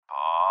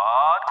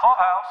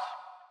Clubhouse.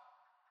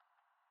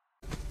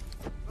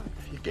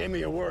 You gave me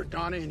your word,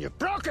 Donnie, and you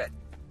broke it!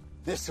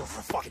 This over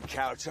a fucking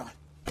cow, John.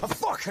 A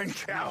fucking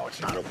cow.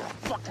 It's not over a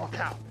fucking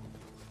cow.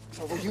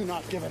 It's over you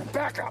not giving it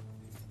back up.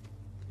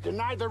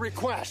 Denied the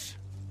request.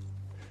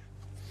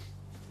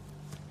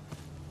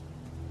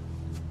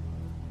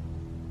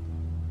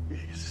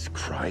 Jesus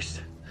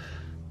Christ.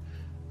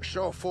 A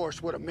show of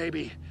force would have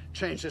maybe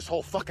changed this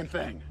whole fucking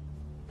thing.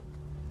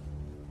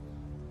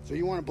 So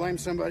you want to blame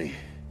somebody?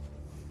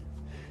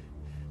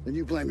 Then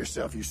you blame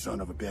yourself, you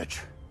son of a bitch.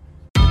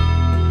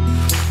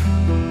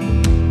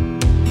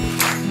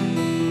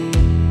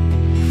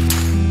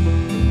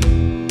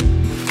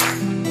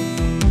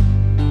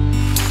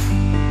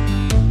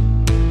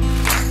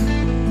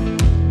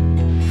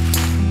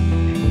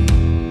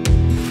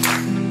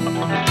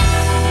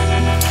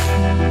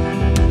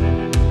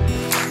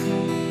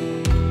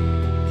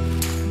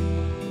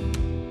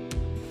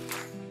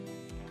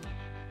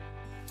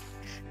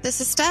 This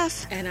is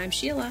Steph. And I'm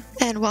Sheila.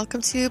 And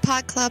welcome to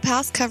Pod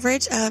Clubhouse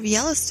coverage of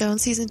Yellowstone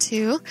Season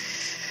 2.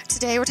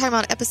 Today we're talking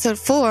about Episode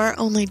 4,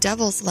 Only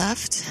Devils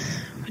Left,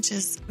 which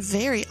is a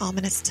very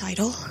ominous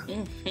title.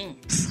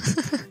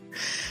 Mm-hmm.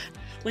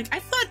 I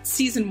thought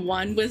Season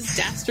 1 was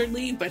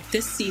dastardly, but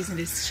this season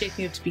is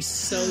shaping up to be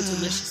so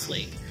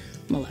deliciously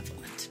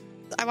malevolent.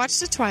 I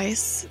watched it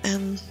twice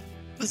and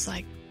was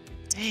like,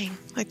 dang,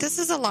 this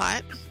is a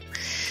lot.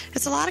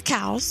 It's a lot of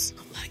cows.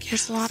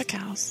 There's a lot of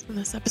cows in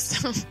this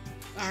episode.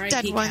 R.I.P.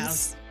 Dead cows.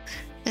 Ones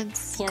and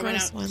pour gross one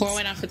out, ones. Pour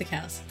one out for the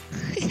cows.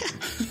 Yeah.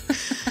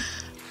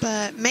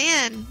 But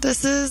man,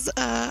 this is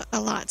a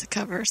lot to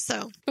cover.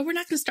 But we're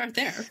not going to start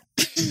there.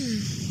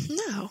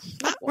 No,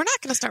 we're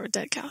not going to start with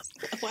dead cows.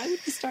 Why would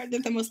we start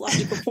at the most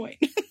logical point?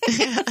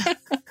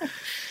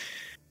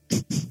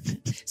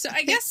 So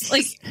I guess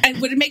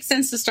would it make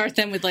sense to start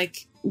then with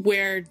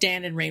where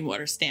Dan and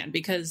Rainwater stand,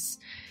 because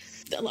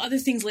the other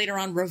things later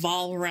on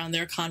revolve around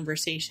their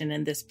conversation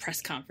and this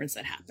press conference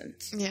that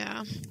happened.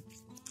 Yeah.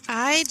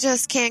 I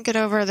just can't get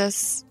over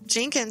this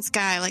Jenkins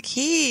guy.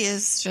 He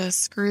is just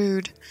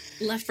screwed.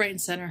 Left, right, and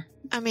center.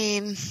 I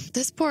mean,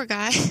 this poor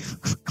guy,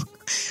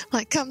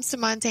 comes to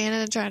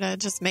Montana to try to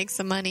just make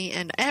some money,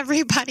 and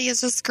everybody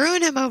is just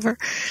screwing him over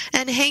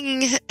and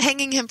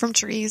hanging him from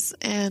trees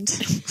and,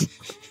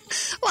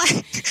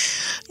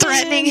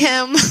 threatening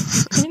him.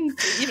 And,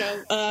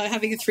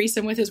 having a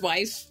threesome with his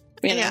wife.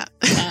 Yeah.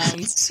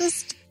 It's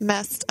just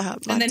messed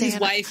up. Montana. And then his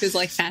wife is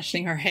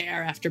fashioning her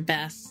hair after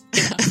Beth.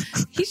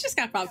 He's just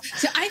got problems.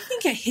 So I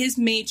think his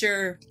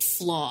major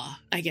flaw,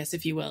 I guess,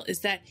 if you will, is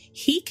that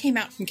he came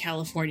out from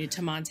California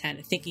to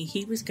Montana thinking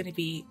he was going to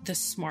be the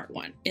smart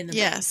one in the room.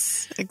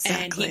 Yes,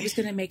 exactly. And he was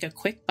going to make a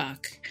quick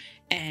buck.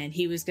 And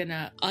he was going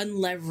to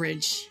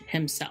unleverage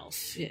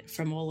himself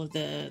from all of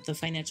the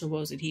financial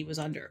woes that he was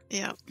under.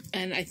 Yeah.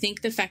 And I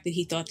think the fact that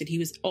he thought that he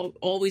was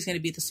always going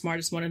to be the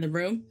smartest one in the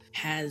room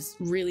has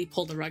really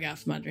pulled the rug out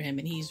from under him.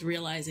 And he's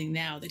realizing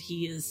now that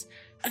he is,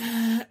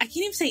 I can't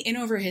even say in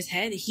over his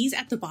head. He's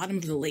at the bottom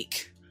of the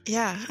lake.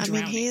 Yeah.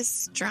 Drowning.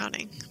 He's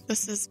drowning.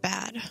 This is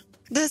bad.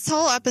 This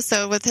whole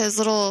episode with his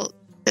little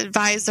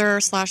advisor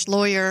 /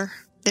 lawyer,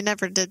 they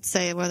never did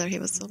say whether he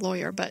was a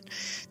lawyer, but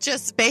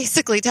just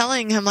basically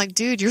telling him,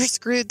 dude, you're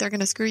screwed. They're going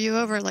to screw you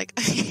over.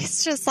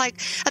 It's just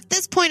at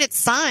this point, it's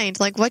signed.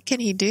 What can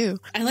he do?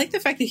 I like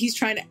the fact that he's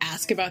trying to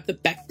ask about the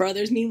Beck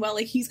brothers. Meanwhile,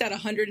 he's got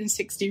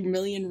 160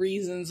 million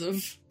reasons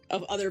of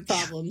other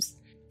problems.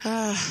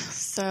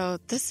 So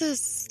this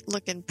is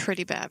looking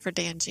pretty bad for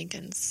Dan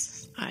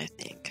Jenkins, I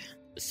think.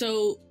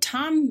 So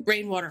Tom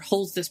Rainwater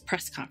holds this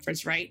press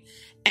conference, right?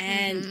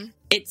 And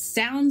it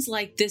sounds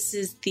like this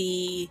is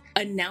the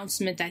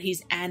announcement that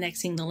he's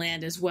annexing the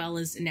land as well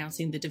as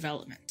announcing the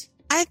development.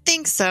 I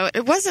think so.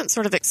 It wasn't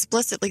sort of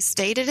explicitly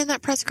stated in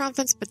that press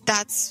conference, but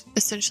that's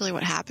essentially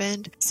what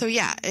happened. So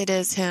yeah, it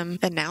is him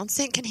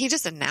announcing. Can he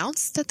just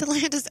announce that the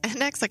land is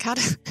annexed? How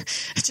do it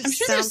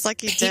just sounds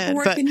like he did,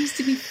 but that needs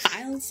to be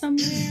filed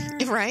somewhere,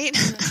 right?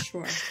 I'm not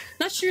sure.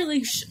 Not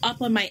sure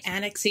up on my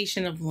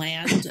annexation of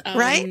land.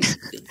 Right?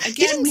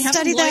 Again, we have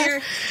a lawyer.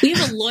 That. We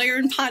have a lawyer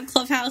in Pod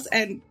Clubhouse,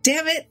 and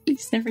damn it,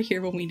 he's never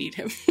here when we need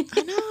him.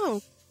 I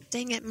know.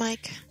 Dang it,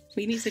 Mike.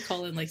 We need to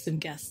call in some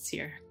guests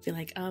here. Be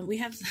we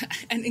have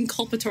an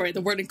inculpatory. The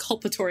word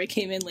inculpatory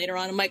came in later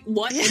on. I'm like,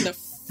 what in the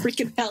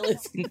freaking hell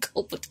is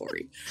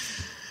inculpatory?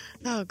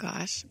 Oh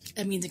gosh,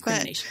 that means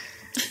incrimination.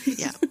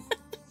 Yeah.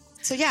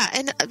 So yeah,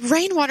 and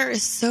Rainwater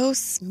is so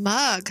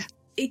smug.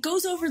 It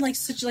goes over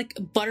such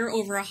butter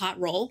over a hot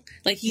roll.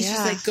 He's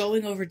just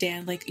going over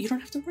Dan. You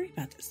don't have to worry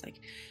about this.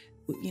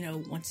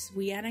 Once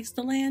we annex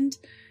the land,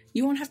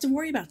 you won't have to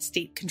worry about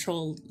state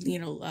control.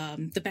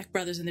 The Beck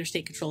brothers and their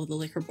state control of the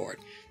liquor board.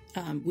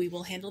 We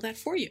will handle that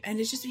for you. And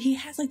it's just, he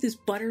has this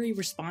buttery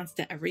response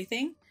to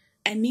everything.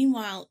 And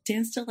meanwhile,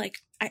 Dan's still I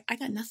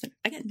got nothing.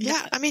 I got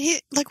nothing. Yeah. He,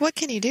 what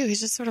can he do?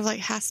 He's just sort of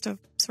has to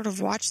sort of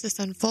watch this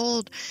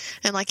unfold.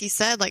 And like he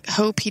said,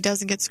 hope he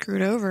doesn't get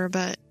screwed over.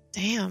 But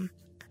damn,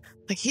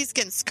 Like, he's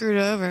getting screwed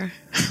over.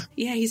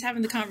 Yeah, he's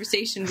having the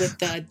conversation with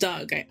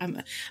Doug. I don't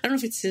know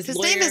if it's his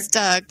lawyer. His name is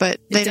Doug, but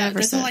they never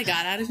That's said. all I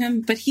got out of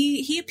him. But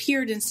he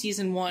appeared in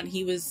season 1.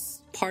 He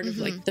was part of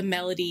like the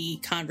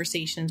Melody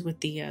conversations with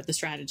the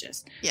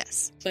strategist.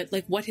 Yes. But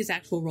like what his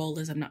actual role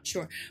is, I'm not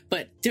sure.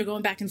 But they're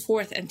going back and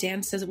forth, and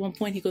Dan says at one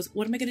point, he goes,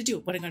 "What am I going to do?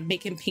 What, am I going to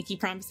make him pinky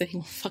promise that he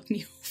won't fuck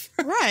me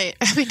over?" Right.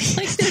 I mean,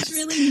 like there's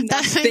really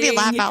that nothing made me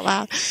laugh out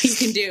loud. he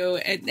can do.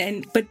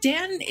 But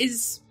Dan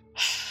is,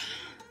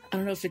 I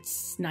don't know if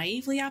it's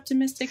naively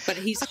optimistic, but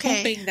he's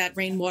hoping that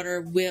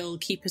Rainwater will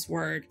keep his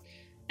word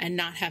and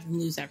not have him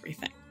lose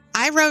everything.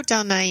 I wrote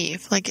down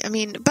naive. Like, I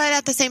mean, but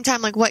at the same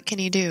time, like, what can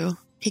he do?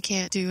 He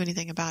can't do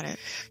anything about it.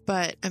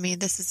 But, I mean,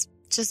 this is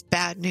just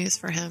bad news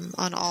for him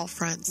on all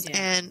fronts. Yeah.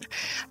 And,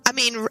 I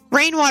mean,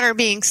 Rainwater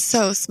being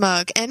so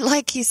smug and,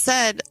 like he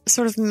said,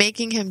 sort of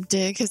making him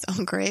dig his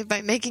own grave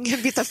by making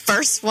him be the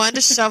first one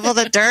to shovel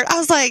the dirt. I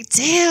was like,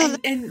 damn.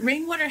 And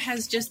Rainwater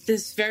has just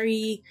this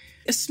very...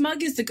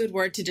 Smug is the good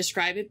word to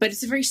describe it, but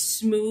it's a very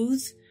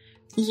smooth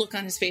look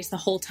on his face the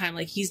whole time.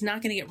 Like, he's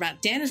not going to get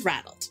rattled. Dan is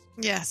rattled.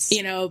 Yes.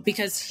 You know,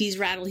 because he's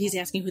rattled. He's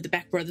asking who the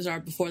Beck brothers are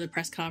before the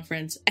press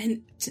conference.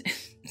 And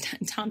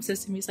Tom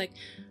says to him, he's like,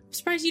 "I'm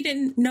surprised you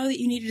didn't know that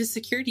you needed a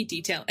security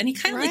detail." And he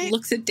kind of like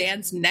looks at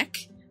Dan's neck.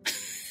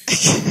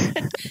 It's like,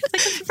 I'm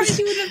surprised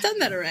you wouldn't have done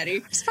that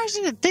already. I'm surprised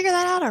you didn't figure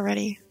that out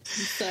already.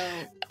 So,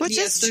 Which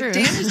is true.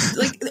 Dan is,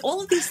 like,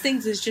 all of these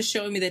things is just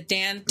showing me that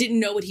Dan didn't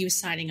know what he was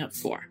signing up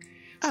for.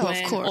 Oh,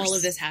 when of course. all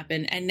of this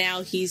happened, and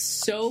now he's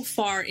so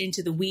far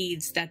into the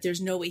weeds that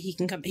there's no way he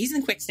can come. He's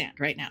in quicksand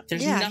right now.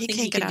 There's nothing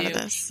he can do.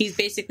 He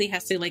basically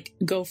has to like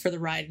go for the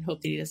ride and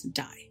hope that he doesn't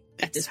die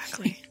at this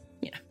point.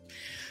 Yeah,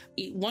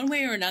 one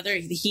way or another,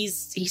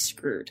 he's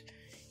screwed.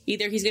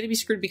 Either he's going to be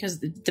screwed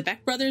because of the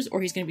Beck brothers, or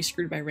he's going to be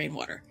screwed by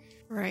Rainwater.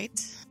 Right.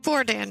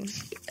 Poor Dan.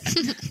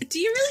 Do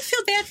you really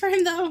feel bad for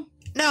him though?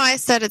 No, I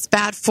said it's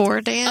bad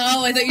for Dan.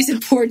 Oh, I thought you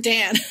said poor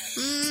Dan.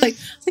 like,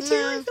 do you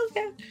really feel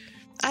bad?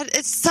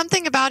 It's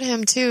something about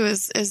him too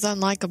is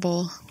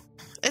unlikable.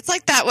 It's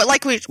like that,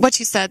 like what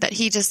you said, that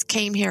he just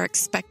came here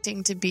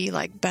expecting to be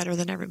like better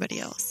than everybody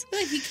else.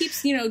 Like he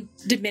keeps,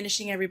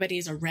 diminishing everybody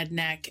as a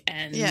redneck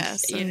and,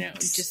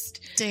 just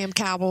damn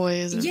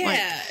cowboys. And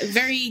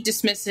very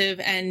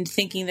dismissive and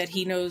thinking that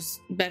he knows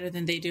better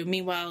than they do.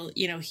 Meanwhile,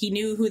 he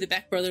knew who the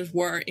Beck brothers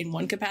were in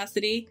one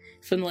capacity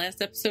from the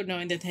last episode,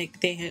 knowing that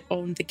they had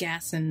owned the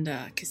gas and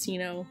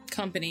casino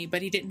company,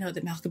 but he didn't know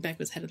that Malcolm Beck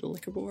was head of the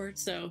liquor board.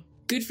 So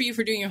good for you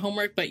for doing your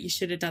homework, but you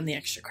should have done the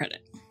extra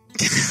credit.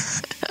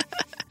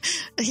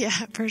 Yeah,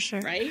 for sure.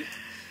 Right?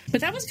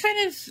 But that was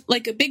kind of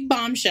like a big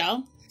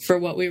bombshell for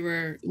what we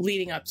were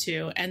leading up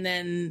to. And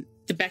then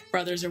the Beck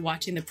brothers are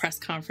watching the press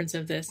conference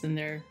of this, and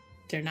they're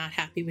not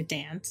happy with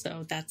Dan.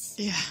 So that's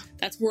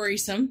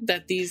worrisome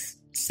that these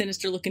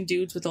sinister looking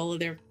dudes with all of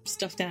their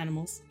stuffed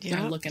animals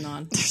are looking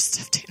on. Their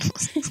stuffed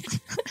animals.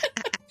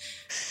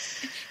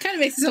 Kind of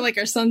makes it sound like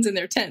our sons in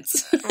their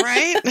tents.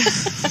 Right?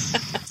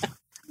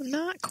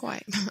 Not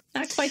quite.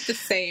 Not quite the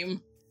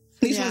same.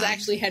 These ones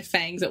actually had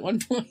fangs at one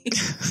point.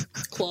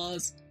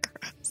 Claws.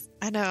 Gross.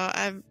 I know.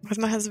 With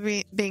my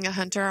husband being a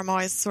hunter, I'm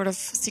always sort of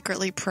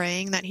secretly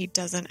praying that he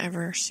doesn't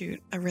ever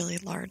shoot a really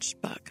large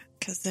buck,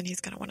 because then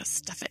he's going to want to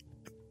stuff it,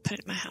 put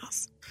it in my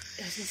house.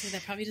 I was going to say,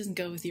 that probably doesn't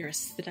go with your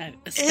aesthetic.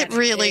 It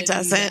really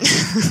doesn't.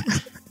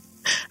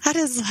 That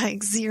is like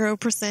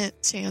 0%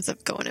 chance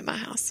of going in my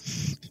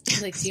house.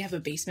 Like, do you have a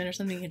basement or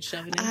something you can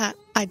shove it in?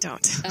 I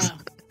don't.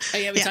 Oh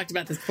yeah, we talked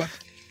about this before.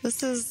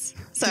 This is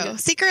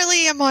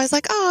secretly I'm always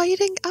like, oh, you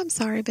didn't, I'm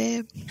sorry,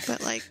 babe.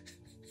 But like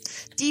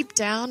deep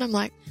down, I'm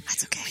like,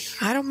 that's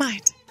okay. I don't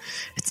mind.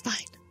 It's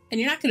fine.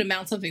 And you're not going to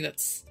mount something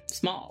that's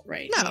small,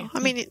 right? No, I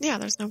mean,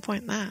 there's no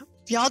point in that.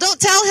 Y'all don't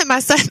tell him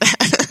I said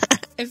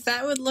that. If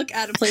that would look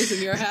out of place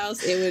in your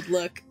house, it would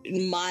look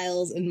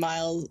miles and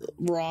miles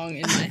wrong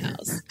in my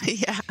house.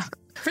 Yeah.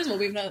 First of all,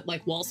 we have no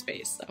like wall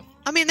space, so.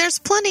 I mean, there's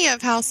plenty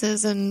of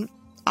houses in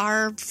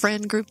our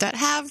friend group that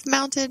have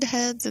mounted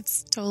heads.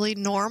 It's totally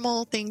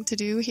normal thing to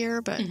do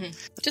here, but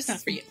just not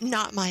for you.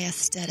 Not my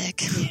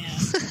aesthetic.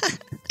 Yeah.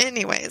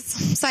 Anyways,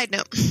 side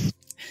note.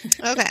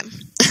 Okay.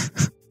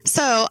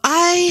 So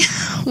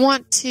I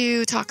want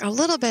to talk a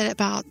little bit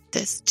about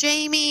this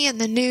Jamie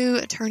and the new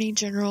Attorney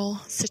General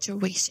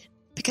situation,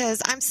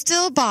 because I'm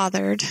still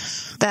bothered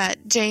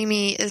that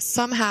Jamie is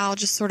somehow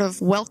just sort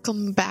of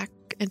welcomed back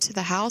into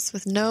the house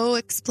with no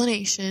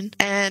explanation,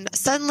 and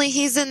suddenly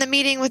he's in the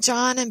meeting with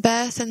John and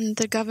Beth and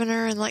the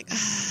governor, and like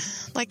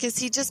is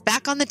he just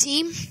back on the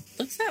team?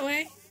 Looks that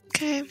way.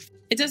 Okay.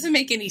 It doesn't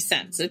make any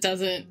sense. It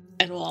doesn't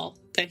at all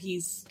that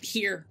he's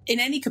here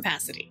in any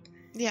capacity.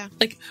 Yeah.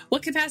 Like,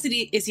 what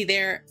capacity is he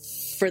there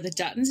for the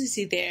Duttons? Is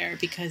he there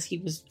because he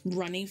was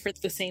running for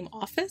the same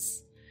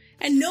office?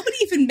 And nobody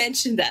even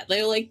mentioned that.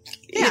 They were like,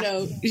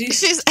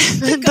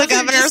 the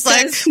governor's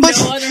like,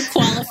 no other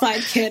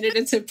qualified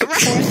candidates have put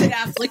forth an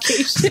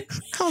application.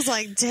 I was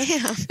like,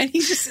 damn. And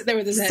he's just sitting there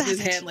with his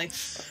hand like,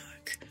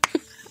 fuck.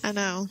 I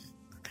know.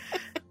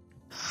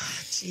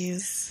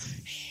 Jeez.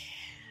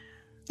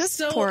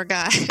 This poor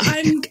guy.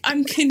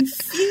 I'm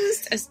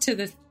confused as to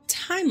the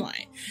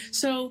timeline.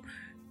 So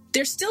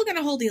they're still going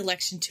to hold the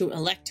election to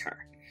elect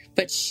her,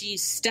 but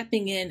she's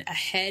stepping in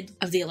ahead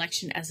of the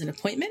election as an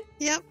appointment.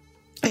 Yep.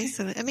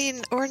 Basically. I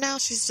mean, or now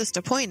she's just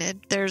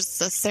appointed.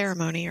 There's a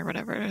ceremony or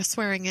whatever, a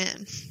swearing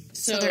in.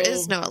 So there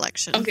is no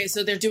election. Okay,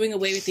 so they're doing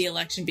away with the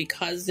election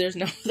because there's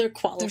no other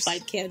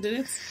qualified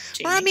candidates?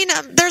 Jamie. Well, I mean,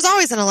 there's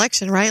always an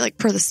election, right? Like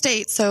per the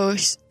state. So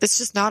it's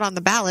just not on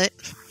the ballot.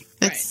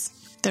 It's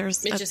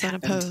just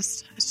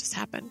unopposed. It's just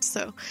happened.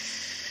 So,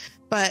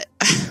 but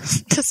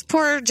this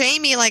poor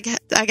Jamie, like,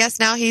 I guess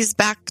now he's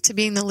back to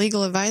being the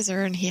legal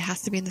advisor and he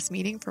has to be in this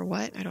meeting for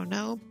what? I don't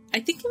know. I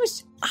think it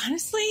was,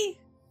 honestly,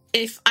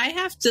 if I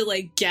have to,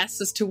 like,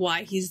 guess as to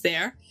why he's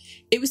there,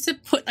 it was to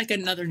put, like,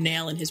 another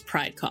nail in his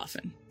pride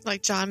coffin.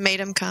 Like John made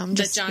him come.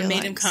 That John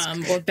made him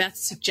come, or Beth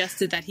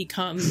suggested that he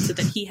come so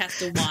that he has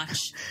to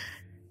watch.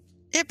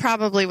 It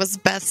probably was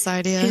Beth's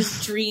idea.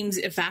 His dreams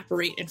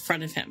evaporate in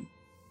front of him.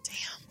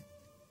 Damn.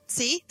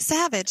 See?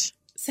 Savage.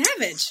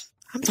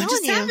 I'm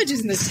telling you.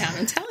 Savages in this town,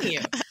 I'm telling you.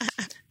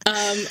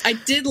 I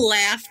did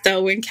laugh,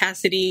 though, when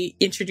Cassidy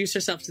introduced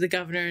herself to the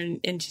governor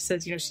and she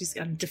says, you know, she's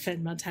going to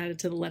defend Montana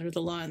to the letter of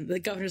the law. And the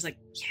governor's like,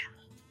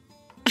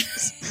 yeah.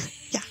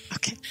 Yeah,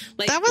 okay.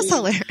 Like, that was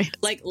hilarious.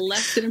 Like,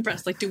 less than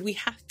impressed. Like, do we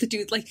have to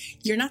do, like,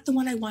 you're not the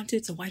one I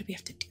wanted, so why do we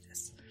have to do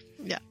this?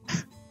 Yeah.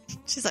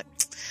 She's like,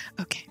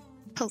 okay.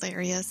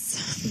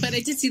 Hilarious. But I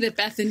did see that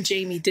Beth and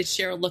Jamie did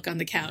share a look on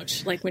the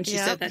couch, like when she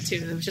said that too.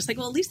 It was just like,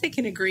 well, at least they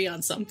can agree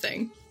on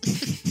something.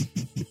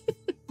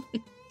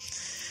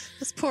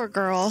 This poor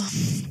girl.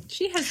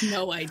 She has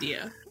no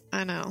idea.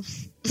 I know.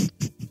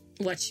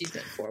 What she's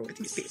been for with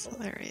these people.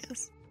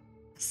 Hilarious.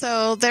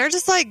 So they're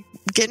just like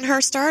getting her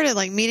started,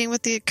 like meeting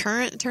with the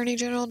current attorney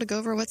general to go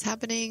over what's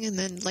happening. And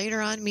then later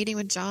on meeting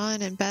with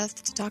John and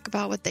Beth to talk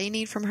about what they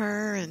need from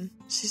her. And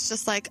she's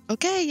just like,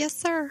 okay, yes,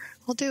 sir.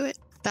 I'll do it.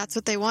 That's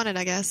what they wanted,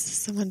 I guess.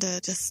 Someone to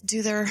just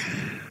do their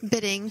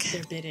bidding.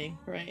 Their bidding,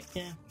 right,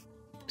 yeah.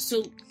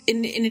 So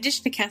in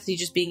addition to Cassidy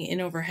just being in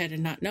over her head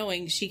and not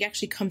knowing, she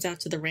actually comes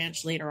out to the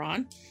ranch later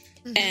on.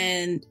 Mm-hmm.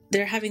 And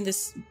they're having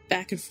this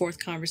back and forth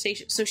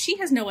conversation. So she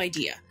has no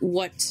idea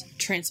what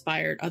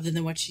transpired other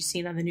than what she's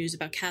seen on the news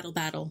about cattle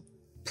battle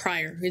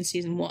prior in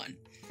season 1.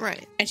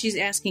 Right. And she's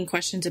asking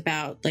questions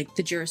about, like,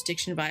 the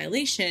jurisdiction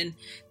violation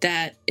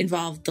that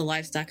involved the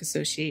Livestock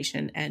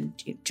Association and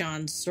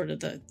John's sort of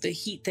the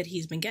heat that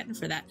he's been getting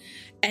for that.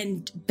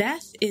 And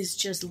Beth is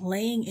just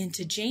laying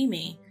into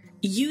Jamie,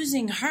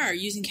 using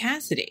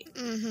Cassidy.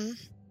 Mm-hmm.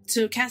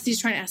 So Cassidy's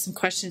trying to ask some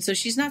questions. So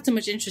she's not so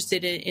much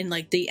interested in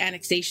like the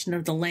annexation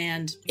of the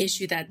land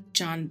issue that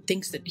John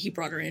thinks that he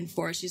brought her in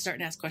for. She's starting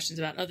to ask questions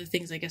about other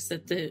things, I guess,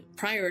 that the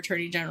prior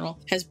attorney general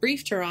has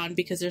briefed her on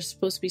because there's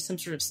supposed to be some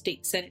sort of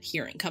state senate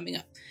hearing coming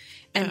up.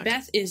 And okay.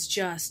 Beth is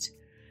just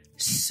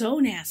so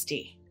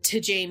nasty to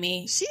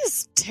Jamie. She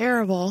is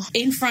terrible.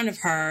 In front of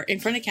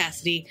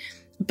Cassidy.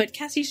 But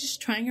Cassidy's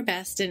just trying her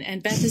best.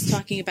 And Beth is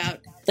talking about,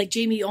 like,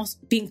 Jamie also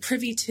being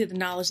privy to the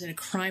knowledge that a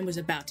crime was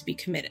about to be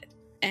committed.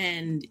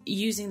 And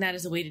using that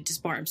as a way to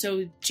disbar him.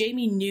 So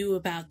Jamie knew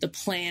about the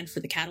plan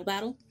for the cattle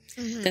battle,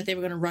 mm-hmm. that they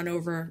were going to run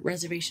over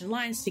reservation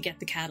lines to get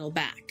the cattle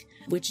back,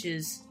 which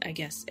is, I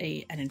guess,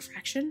 an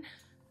infraction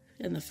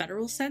in the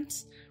federal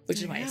sense,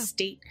 which is why a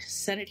state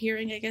senate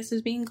hearing, I guess,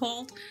 is being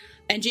called.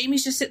 And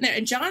Jamie's just sitting there,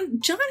 and John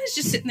is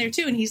just sitting there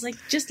too, and he's like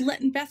just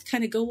letting Beth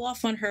kind of go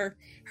off on her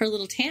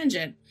little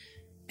tangent,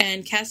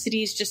 and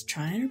Cassidy's just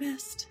trying her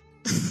best.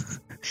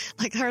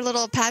 Like her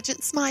little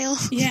pageant smile.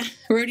 Yeah,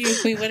 rodeo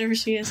queen, whatever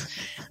she is.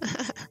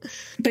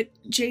 But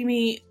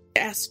Jamie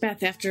asks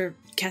Beth after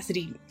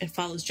Cassidy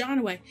follows John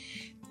away.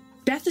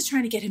 Beth is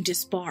trying to get him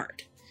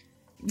disbarred.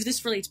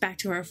 This relates back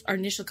to our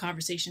initial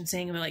conversation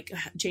saying about, like,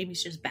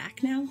 Jamie's just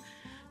back now.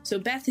 So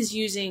Beth is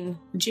using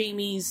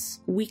Jamie's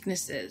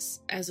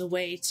weaknesses as a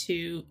way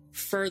to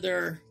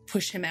further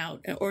push him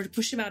out, or to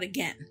push him out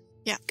again.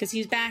 Yeah. Because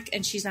he's back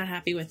and she's not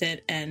happy with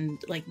it.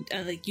 And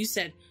like you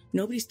said,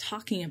 nobody's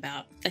talking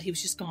about that he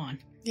was just gone.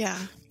 Yeah.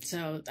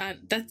 So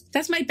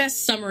that's my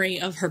best summary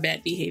of her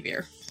bad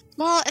behavior.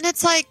 Well, and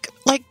it's like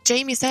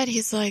Jamie said,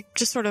 he's like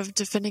just sort of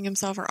defending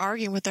himself or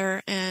arguing with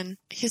her. And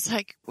he's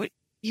like, "What?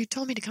 You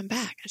told me to come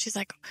back." And she's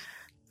like,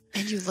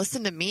 "And you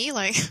listened to me?"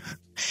 Like,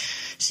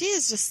 she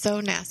is just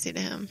so nasty to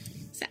him.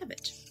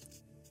 Savage.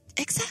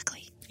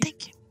 Exactly.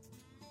 Thank you.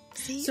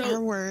 See, so,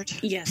 our word.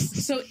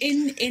 Yes. So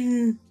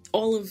in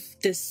all of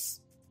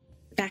this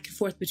back and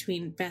forth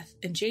between Beth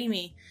and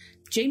Jamie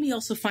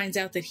also finds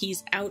out that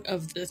he's out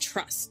of the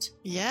trust.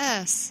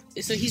 Yes.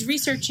 So he's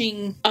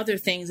researching other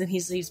things, and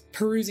he's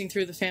perusing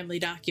through the family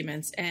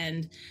documents.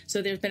 And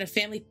so there's been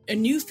a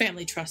new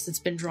family trust that's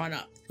been drawn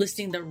up,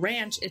 listing the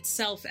ranch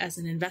itself as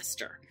an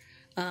investor.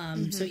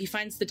 Mm-hmm. So he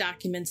finds the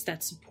documents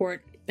that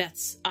support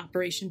Beth's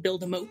Operation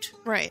Build a Moat.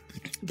 Right.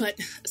 But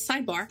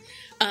sidebar,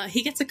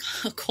 he gets a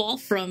call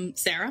from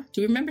Sarah.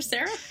 Do you remember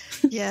Sarah?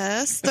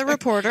 Yes, the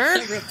reporter.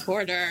 The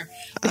reporter.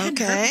 We hadn't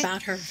heard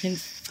about her in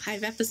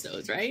 5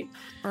 episodes, right?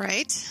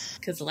 Right.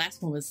 Because the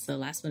last one was the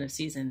last one of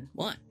season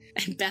 1.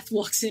 And Beth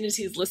walks in as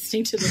he's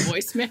listening to the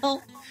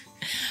voicemail.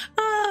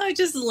 I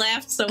just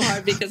laughed so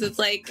hard because it's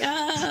like,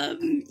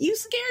 you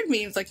scared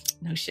me. It's like,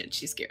 no shit,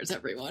 she scares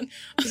everyone.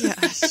 Yeah,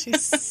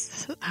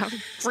 I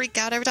would freak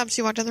out every time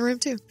she walked in the room,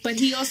 too. But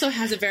he also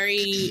has a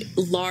very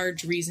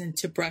large reason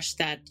to brush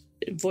that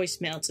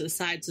voicemail to the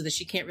side so that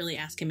she can't really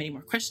ask him any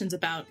more questions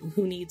about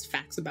who needs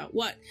facts about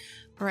what.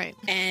 Right.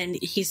 And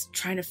he's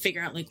trying to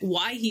figure out, like,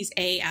 why he's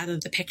out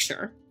of the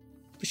picture.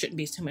 It shouldn't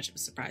be too much of a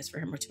surprise for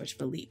him or too much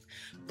of a leap.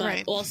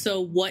 But also,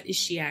 what is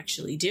she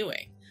actually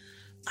doing?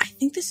 I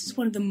think this is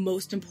one of the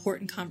most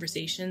important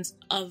conversations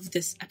of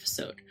this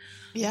episode.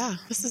 Yeah,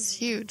 this is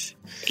huge.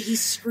 He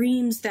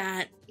screams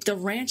that the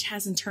ranch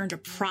hasn't turned a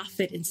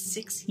profit in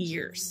 6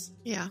 years.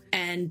 Yeah.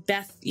 And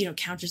Beth,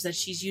 counters that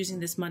she's using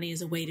this money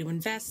as a way to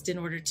invest in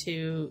order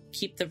to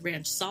keep the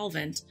ranch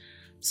solvent.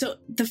 So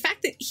the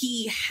fact that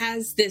he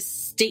has this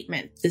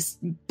statement, this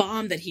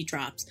bomb that he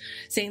drops,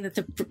 saying that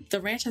the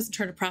ranch hasn't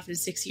turned a profit in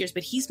 6 years,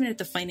 but he's been at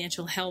the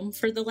financial helm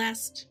for the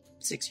last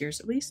 6 years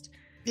at least.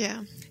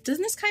 Yeah.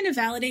 Doesn't this kind of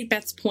validate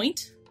Beth's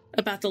point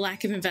about the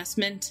lack of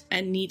investment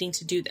and needing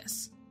to do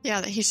this?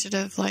 Yeah, that he should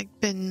have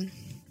been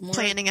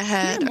planning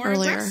ahead more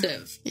earlier.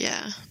 Aggressive.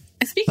 Yeah.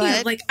 And speaking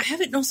of, I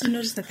haven't also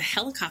noticed that the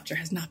helicopter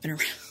has not been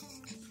around.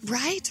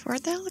 Right?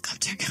 Where'd the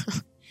helicopter go?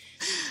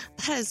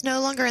 That is no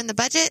longer in the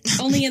budget.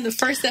 Only in the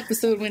first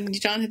episode when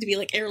John had to be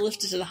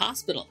airlifted to the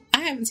hospital.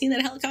 I haven't seen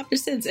that helicopter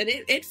since, and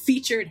it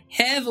featured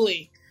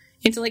heavily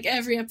into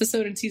every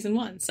episode in season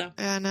 1. So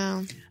I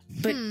know,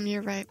 but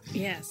you're right.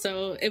 Yeah,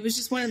 so it was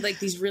just one of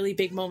these really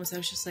big moments. I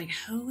was just like,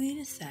 oh, wait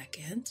a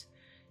second.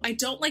 I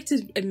don't like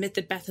to admit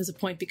that Beth has a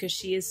point because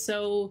she is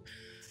so.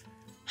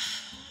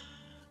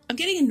 I'm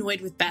getting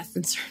annoyed with Beth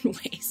in certain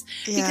ways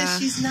because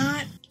she's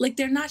not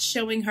they're not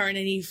showing her in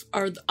any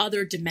or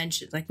other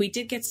dimensions. We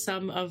did get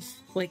some of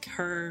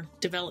her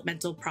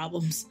developmental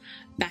problems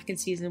back in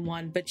season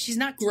 1, but she's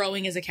not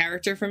growing as a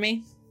character for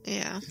me.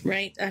 Yeah.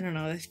 Right. I don't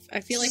know.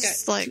 I feel like I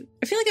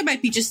feel like I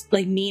might be just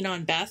mean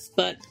on Beth,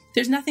 but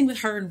there's nothing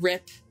with her and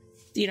Rip,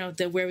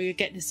 where we were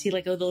getting to see a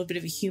little bit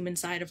of a human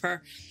side of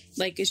her.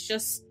 It's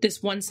just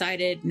this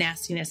one-sided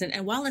nastiness.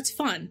 And while it's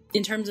fun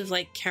in terms of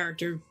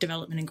character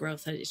development and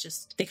growth, it's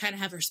just, they kind of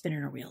have her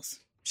spinning her wheels.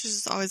 She's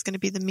just always going to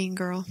be the mean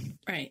girl.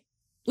 Right.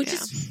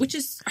 Which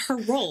is her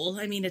role.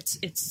 I mean,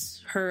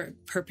 it's her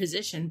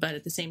position, but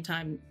at the same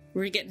time,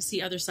 we're getting to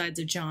see other sides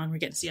of John. We're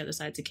getting to see other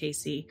sides of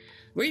Casey.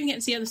 We're even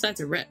getting to see other sides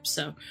of Rip.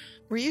 So,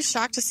 were you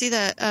shocked to see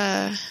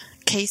that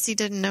Casey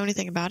didn't know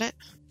anything about it?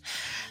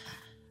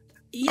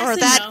 Yes or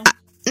and that? No.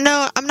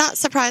 No, I'm not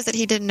surprised that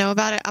he didn't know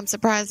about it. I'm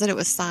surprised that it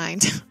was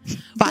signed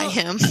by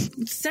him.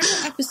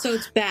 Several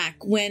episodes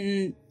back,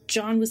 when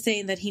John was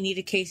saying that he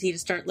needed Casey to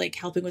start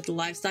helping with the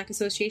Livestock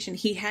Association,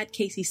 he had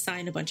Casey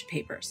sign a bunch of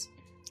papers.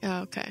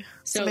 Oh, okay.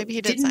 So maybe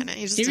he did sign it.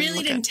 He just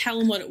didn't tell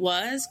him what it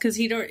was because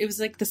it was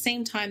the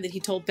same time that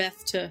he told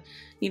Beth to,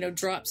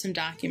 draw up some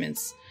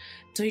documents.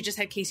 So he just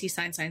had Casey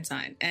sign,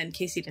 and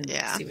Casey didn't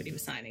see what he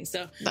was signing.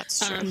 So that's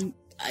true.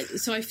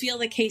 So I feel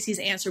like Casey's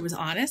answer was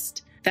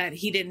honest, that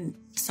he didn't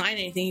sign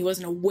anything. He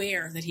wasn't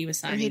aware that he was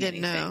signing anything.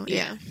 He didn't know,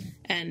 yeah.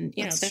 And,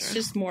 that's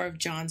just more of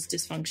John's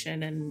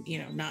dysfunction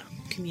and, not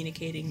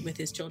communicating with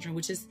his children,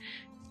 which is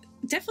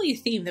definitely a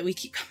theme that we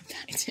keep coming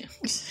back to.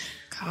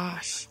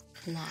 Gosh.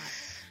 A lot.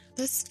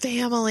 This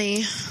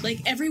family.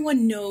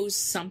 Everyone knows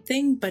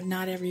something, but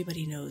not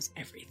everybody knows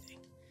everything.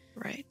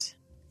 Right.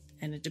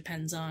 And it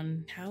depends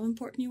on how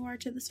important you are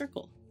to the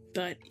circle.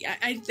 But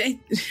I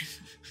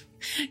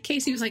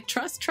Casey was like,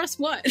 trust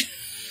what?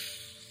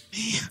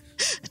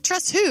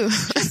 Trust who?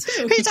 Trust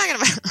who? Who are you talking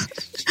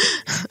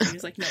about? He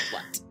was like, no,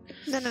 what?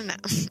 No.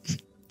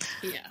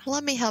 Yeah.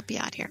 Let me help you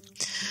out here.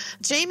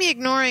 Jamie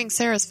ignoring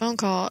Sarah's phone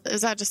call,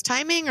 is that just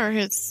timing or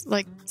his,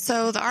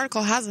 so the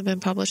article hasn't been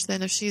published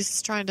then if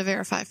she's trying to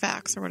verify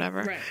facts or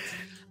whatever. Right.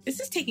 This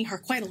is taking her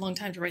quite a long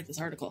time to write this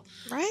article.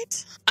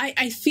 Right?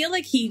 I feel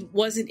like he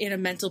wasn't in a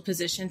mental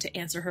position to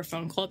answer her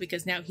phone call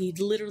because now he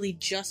literally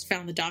just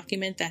found the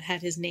document that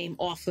had his name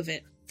off of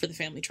it for the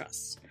family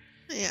trust.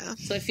 Yeah.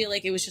 So I feel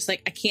like it was just I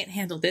can't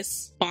handle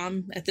this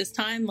bomb at this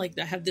time. I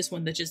have this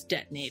one that just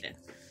detonated.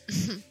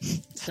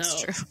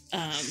 That's true.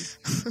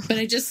 But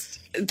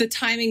the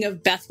timing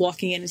of Beth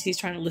walking in as he's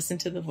trying to listen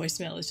to the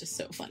voicemail is just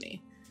so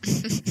funny.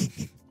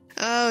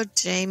 Oh,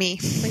 Jamie.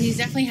 But he's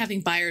definitely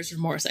having buyer's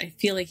remorse. I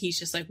feel like he's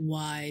just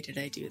why did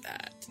I do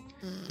that?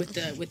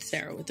 With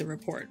Sarah, with the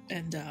report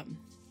and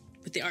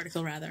with the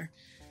article rather.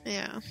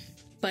 Yeah.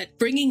 But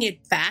bringing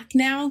it back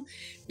now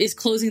is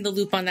closing the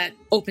loop on that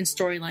open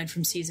storyline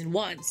from season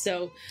 1.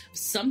 So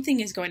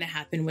something is going to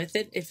happen with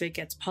it if it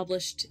gets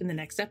published in the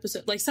next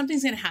episode.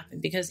 Something's going to happen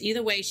because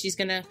either way, she's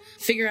going to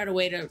figure out a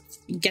way to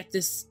get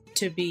this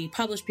to be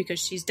published because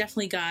she's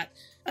definitely got,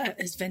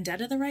 is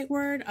vendetta the right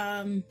word?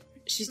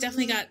 She's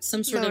definitely got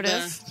some sort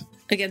of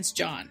against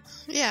John.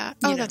 Yeah.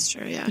 Oh, that's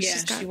true. Yeah. Yeah.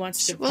 She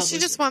wants to. Well, she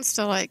just wants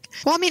to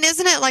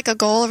isn't it a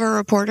goal of a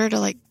reporter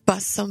to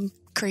bust some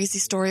crazy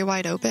story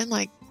wide open?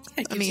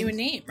 It gives you a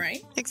name,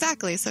 right?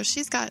 Exactly. So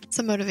she's got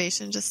some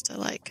motivation just to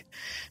like,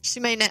 she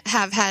may not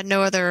have had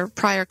no other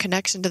prior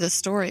connection to the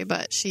story,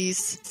 but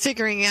she's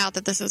figuring out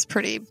that this is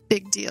pretty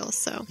big deal.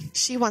 So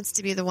she wants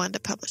to be the one to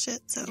publish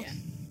it. So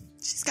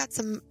she's got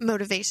some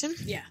motivation.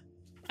 Yeah,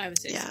 I would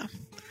say so.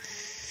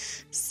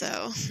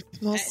 So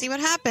we'll see what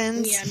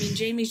happens. Yeah, I mean,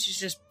 Jamie should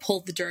just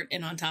pull the dirt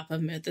in on top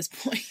of him at this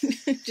point.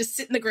 Just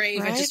sit in the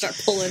grave and just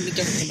start pulling the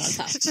dirt in on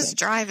top of him. Just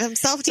drive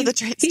himself to the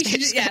train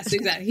station. Yes,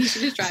 exactly. He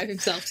should just drive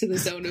himself to the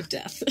zone of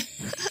death.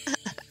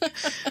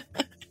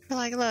 We're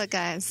like, look,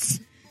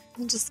 guys,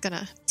 I'm just going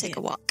to take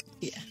a walk.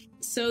 Yeah.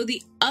 So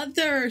the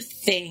other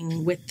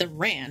thing with the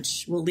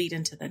ranch will lead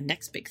into the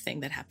next big thing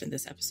that happened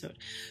this episode.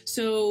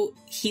 So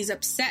he's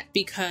upset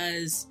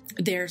because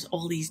there's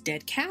all these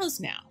dead cows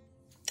now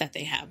that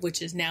they have,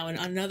 which is now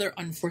another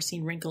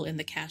unforeseen wrinkle in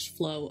the cash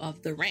flow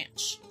of the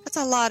ranch. That's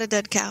a lot of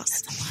dead cows.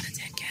 That's a lot of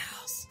dead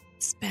cows.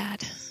 It's bad.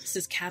 This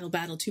is Cattle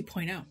Battle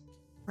 2.0.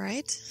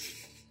 Right?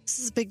 This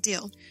is a big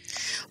deal.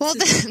 Well,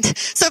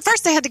 so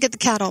first they had to get the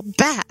cattle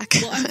back.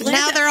 Well,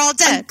 now they're all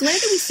dead. I'm glad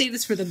that we save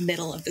this for the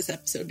middle of this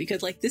episode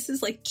because, like, this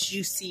is like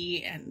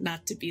juicy and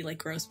not to be like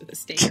gross with a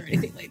steak or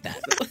anything like that.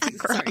 But,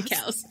 like, sorry,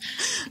 cows.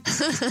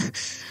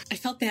 I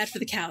felt bad for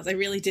the cows. I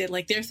really did.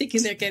 Like, they're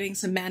thinking they're getting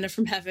some manna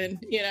from heaven,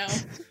 you know?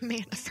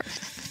 Manna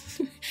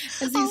from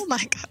heaven. Oh my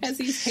God. As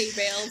these hay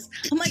bales.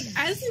 I'm like,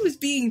 as it was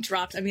being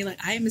dropped, I mean,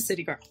 like, I am a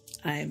city girl.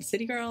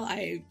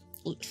 I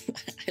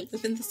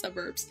live in the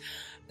suburbs.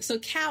 So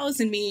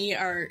cows and me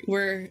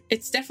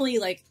it's definitely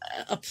like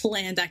a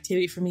planned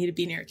activity for me to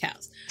be near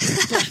cows.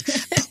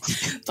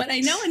 But I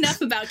know enough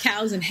about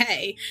cows and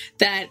hay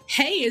that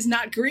hay is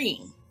not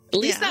green, at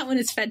least not when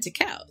it's fed to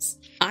cows.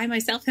 I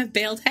myself have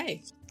baled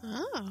hay.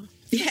 Oh.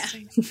 Yeah.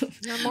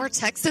 You're more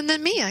Texan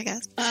than me, I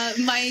guess.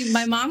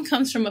 My mom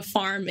comes from a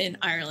farm in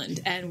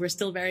Ireland, and we're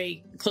still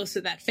very close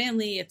to that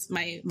family. It's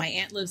my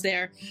aunt lives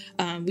there.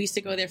 We used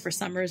to go there for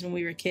summers when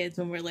we were kids,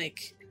 when we're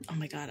like, oh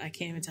my God, I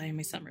can't even tell you how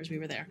many summers we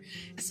were there.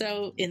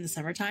 So in the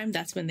summertime,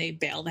 that's when they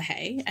bale the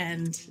hay,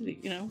 and,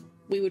 you know,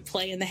 we would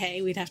play in the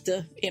hay. We'd have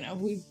to, you know,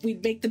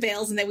 we'd make the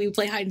bales and then we would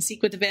play hide and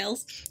seek with the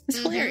bales. It's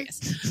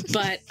hilarious.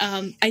 But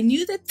I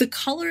knew that the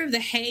color of the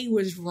hay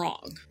was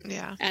wrong.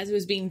 Yeah. As it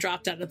was being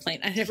dropped out of the plane.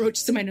 I wrote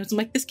just in my notes, I'm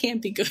like, this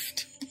can't be good.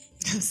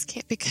 This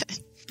can't be good.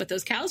 But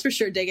those cows were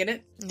sure digging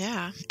it.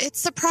 Yeah. It's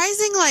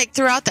surprising, like,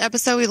 throughout the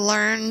episode, we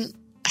learn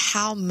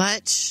how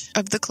much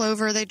of the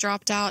clover they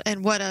dropped out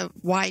and what a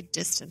wide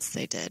distance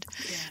they did.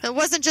 Yeah. It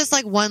wasn't just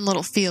like one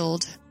little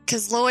field.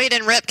 Because Lloyd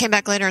and Rip came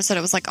back later and said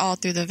it was like all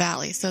through the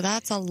valley. So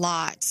that's a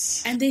lot.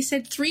 And they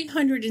said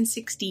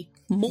 360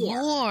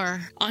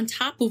 more on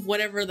top of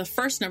whatever the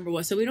first number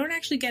was. So we don't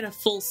actually get a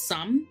full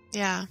sum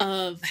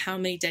of how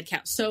many dead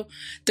cows. So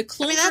the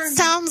clover... I mean, that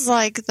sounds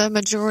like the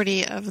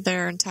majority of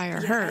their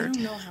entire herd. I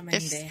don't know how many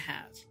they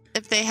have.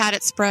 If they had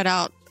it spread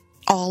out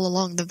all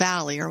along the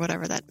valley or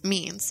whatever that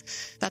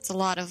means, that's a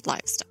lot of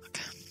livestock.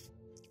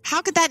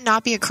 How could that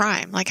not be a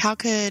crime? Like, how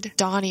could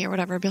Donnie or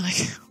whatever be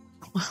like,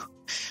 well...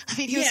 I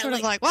mean, he was sort of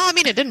like, well, I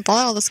mean, it didn't fall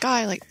out of the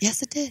sky. Like,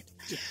 yes, it did.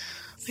 Yeah.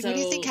 Like, what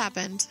do you think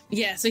happened?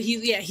 Yeah, so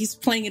he's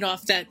playing it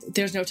off that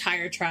there's no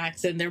tire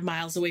tracks and they're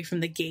miles away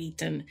from the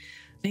gate. And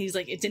he's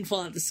like, it didn't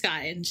fall out of the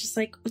sky. And just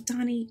like, well,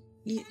 Donnie,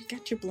 you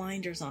got your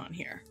blinders on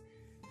here.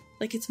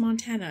 Like, it's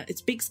Montana.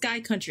 It's big sky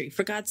country.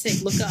 For God's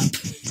sake, look up.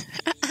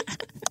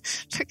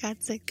 For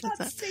God's sake,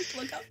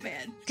 look up,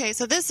 man. Okay,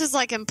 so this is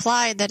like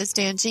implied that it's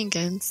Dan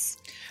Jenkins.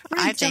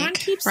 Right, I think, John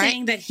keeps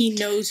saying that he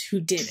knows who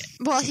did it.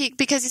 Well,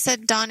 because he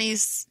said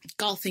Donnie's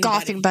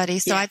golfing buddy.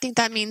 So I think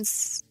that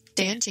means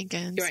Dan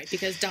Jenkins. You're right,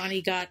 because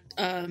Donnie got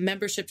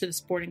membership to the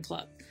sporting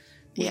club.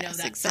 We know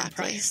that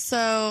exactly.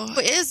 So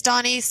is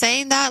Donnie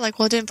saying that, like,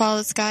 well, it didn't follow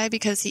the sky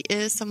because he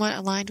is somewhat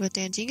aligned with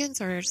Dan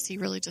Jenkins, or is he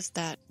really just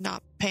that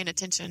not paying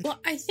attention? Well,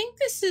 I think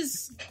this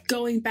is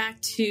going back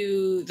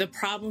to the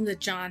problem that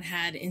John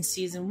had in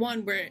season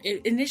 1, where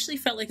it initially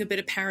felt like a bit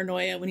of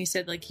paranoia when he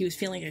said, like, he was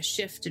feeling a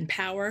shift in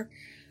power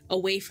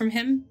away from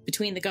him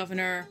between the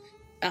governor,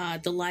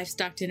 the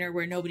livestock dinner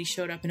where nobody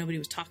showed up and nobody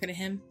was talking to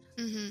him.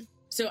 Mm-hmm.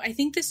 So I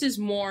think this is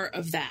more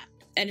of that.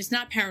 And it's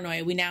not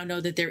paranoia. We now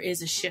know that there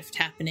is a shift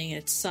happening.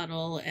 It's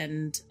subtle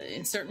and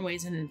in certain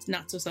ways, and it's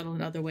not so subtle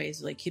in other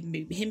ways. Like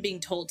him being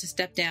told to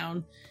step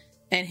down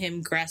and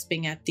him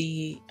grasping at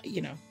the,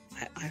 you know,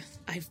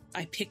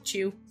 I picked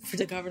you for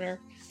the governor.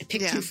 I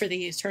picked you for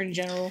the attorney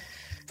general.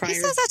 He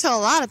says that to a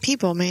lot of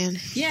people, man.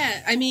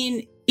 Yeah. I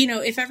mean, you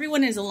know, if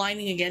everyone is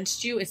aligning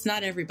against you, it's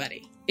not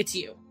everybody. It's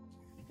you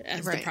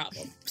as the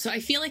problem. So I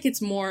feel like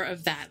it's more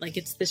of that. Like,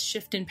 it's the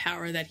shift in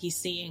power that he's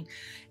seeing,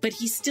 but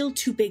he's still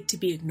too big to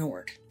be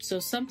ignored. So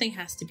something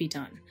has to be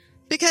done.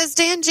 Because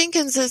Dan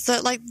Jenkins is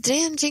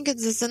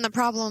in the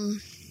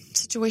problem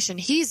situation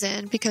he's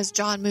in because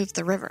John moved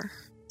the river.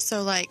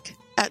 So, like,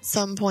 at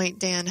some point,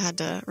 Dan had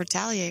to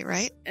retaliate,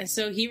 right? And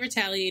so he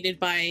retaliated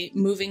by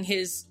moving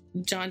his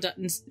John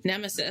Dutton's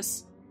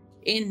nemesis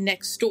in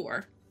next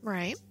door.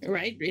 Right.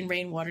 In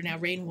Rainwater. Now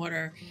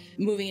Rainwater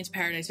moving into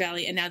Paradise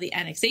Valley, and now the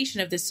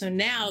annexation of this. So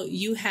now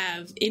you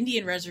have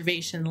Indian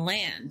reservation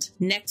land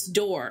next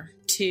door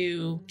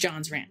to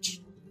John's ranch.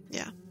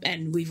 Yeah.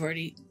 And we've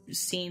already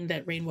seen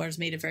that Rainwater's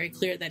made it very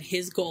clear that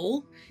his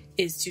goal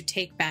is to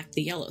take back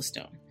the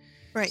Yellowstone.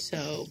 Right.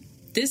 So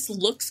this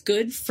looks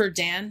good for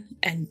Dan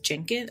and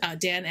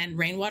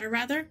Rainwater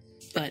rather,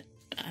 but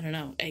I don't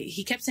know.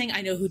 He kept saying,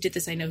 I know who did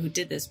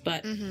this,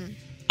 but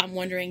I'm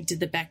wondering, did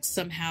the Becks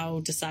somehow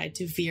decide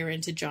to veer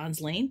into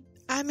John's lane?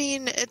 I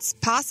mean, it's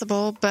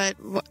possible, but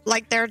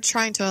like they're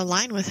trying to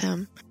align with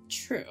him.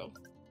 True.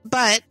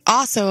 But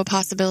also a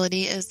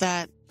possibility is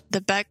that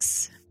the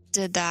Becks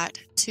did that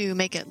to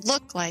make it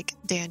look like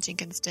Dan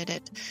Jenkins did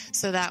it,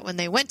 so that when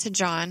they went to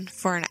John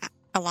for an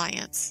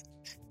alliance,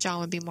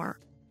 John would be more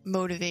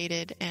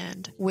motivated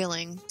and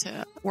willing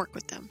to work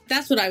with them.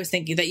 That's what I was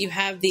thinking, that you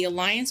have the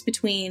alliance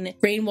between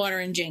Rainwater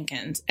and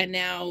Jenkins, and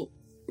now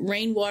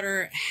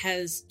Rainwater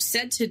has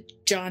said to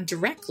John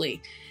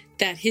directly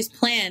that his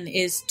plan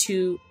is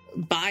to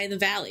buy the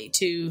valley,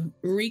 to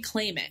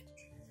reclaim it.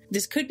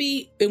 This could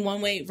be, in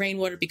one way,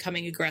 Rainwater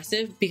becoming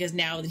aggressive, because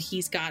now that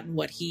he's gotten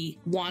what he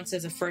wants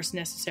as a first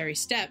necessary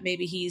step,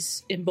 maybe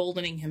he's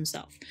emboldening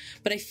himself.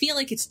 But I feel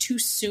like it's too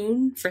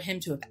soon for him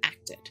to have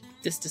acted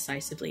this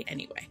decisively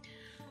anyway.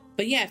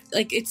 But yeah,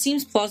 like, it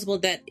seems plausible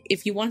that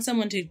if you want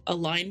someone to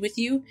align with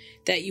you,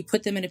 that you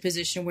put them in a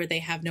position where they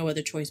have no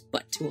other choice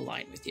but to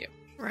align with you.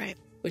 Right.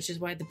 Which is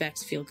why the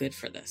Becks feel good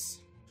for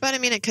this. But I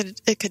mean, it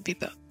could be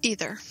both,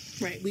 either.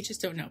 Right, we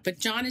just don't know. But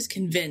John is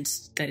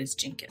convinced that it's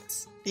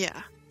Jenkins.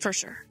 Yeah, for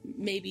sure.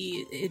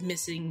 Maybe it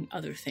missing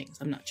other things,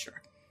 I'm not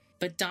sure.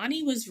 But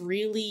Donnie was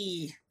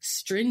really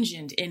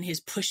stringent in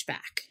his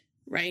pushback,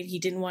 right? He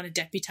didn't want to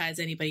deputize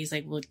anybody. He's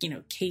like, well,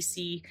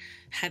 Casey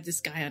had this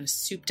guy on a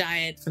soup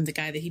diet from the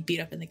guy that he beat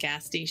up in the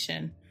gas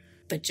station.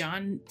 But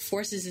John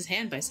forces his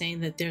hand by saying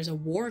that there's a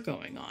war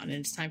going on and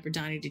it's time for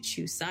Donnie to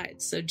choose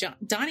sides. So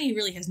Donnie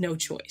really has no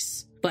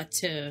choice but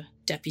to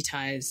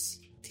deputize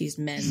these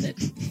men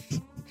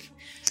that...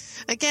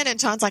 Again, and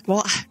John's like,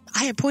 well,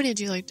 I appointed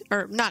you,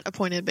 or not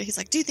appointed, but he's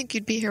like, do you think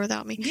you'd be here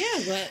without me?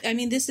 Yeah, well, I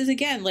mean, this is,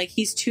 again, like,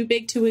 he's too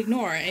big to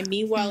ignore. And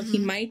meanwhile, he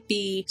might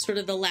be sort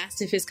of the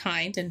last of his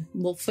kind, and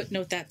we'll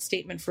footnote that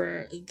statement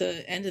for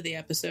the end of the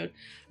episode.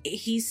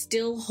 He's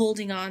still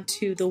holding on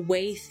to the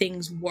way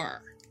things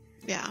were.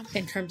 Yeah.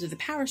 In terms of the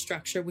power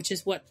structure, which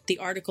is what the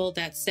article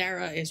that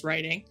Sarah is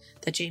writing,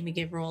 that Jamie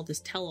gave her all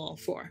this tell-all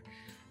for.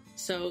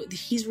 So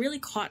he's really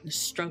caught in a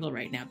struggle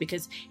right now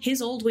because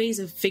his old ways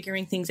of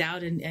figuring things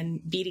out and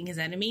beating his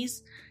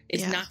enemies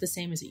is not the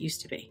same as it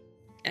used to be.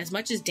 As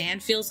much as Dan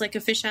feels like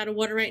a fish out of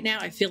water right now,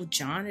 I feel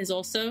John is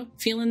also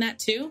feeling that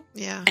too.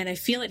 Yeah. And I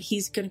feel that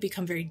he's going to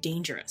become very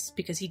dangerous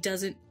because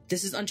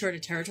this is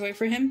uncharted territory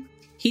for him.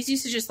 He's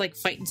used to just like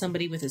fighting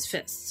somebody with his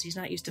fists. He's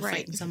not used to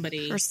fighting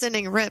somebody. Or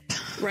sending a rip.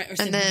 Right. Or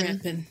sending a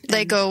rip. And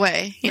they go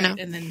away, you know.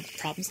 And then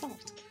problem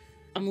solved.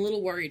 I'm a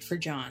little worried for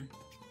John.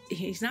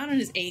 He's not on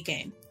his A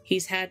game.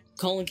 He's had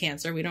colon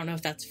cancer. We don't know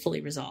if that's fully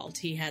resolved.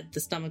 He had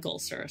the stomach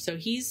ulcer. So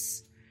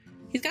he's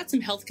got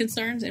some health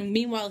concerns. And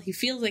meanwhile, he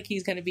feels like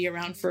he's going to be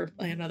around for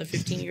like another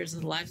 15 years as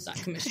the livestock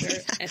commissioner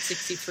at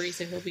 63.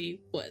 So he'll be,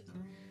 what,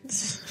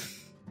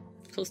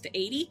 close to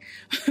 80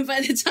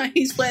 by the time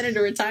he's planning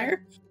to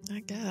retire? I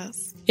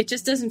guess. It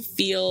just doesn't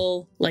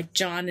feel like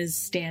John is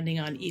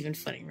standing on even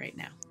footing right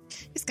now.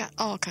 He's got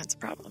all kinds of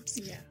problems.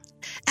 Yeah.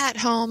 At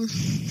home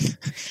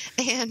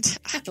and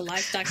at the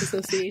Livestock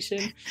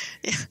Association.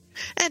 Yeah.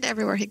 And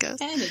everywhere he goes.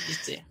 And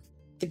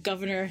the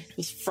governor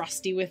was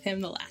frosty with him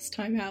the last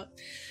time out.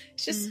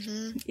 It's just,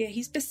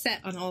 he's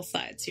beset on all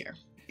sides here.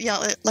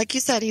 Yeah, like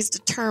you said, he's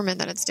determined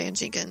that it's Dan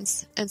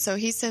Jenkins. And so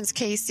he sends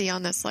Casey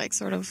on this like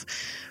sort of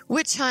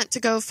witch hunt to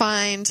go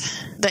find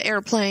the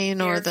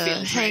airplane or the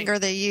hangar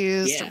they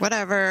used or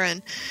whatever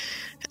and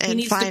he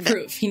needs find the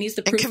proof. He needs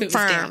the proof and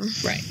confirm. It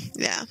was Dan. Right.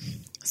 Yeah.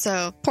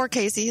 So poor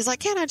Casey, he's like,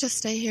 can't I just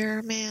stay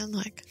here, man?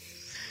 Like,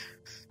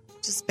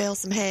 just bale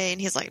some hay. And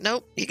he's like,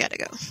 nope, you gotta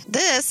go.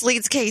 This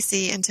leads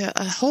Casey into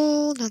a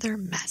whole nother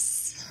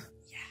mess.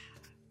 Yeah.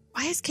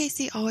 Why is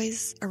Casey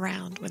always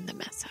around when the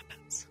mess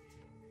happens?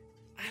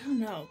 I don't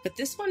know, but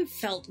this one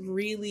felt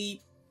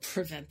really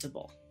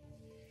preventable.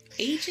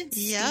 Agent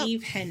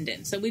Steve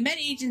Hendon. So we met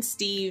Agent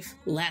Steve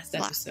last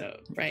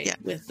episode, right? Yeah.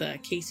 With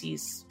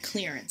Casey's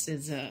clearance,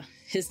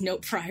 his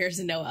note priors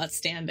and no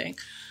outstanding.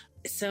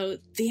 So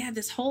they had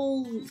this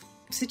whole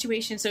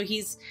situation. So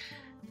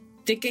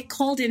they get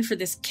called in for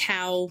this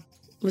cow.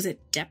 Was it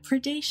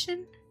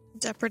depredation?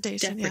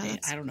 Depredation. Yeah,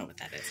 I don't know what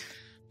that is.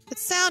 It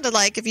sounded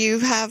like if you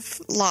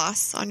have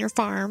loss on your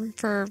farm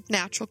for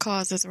natural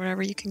causes or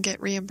whatever, you can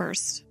get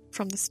reimbursed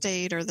from the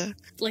state or the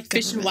like government.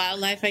 Fish and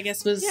Wildlife, I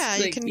guess was. Yeah,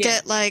 you can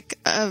get like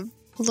a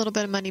little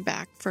bit of money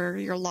back for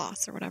your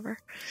loss or whatever.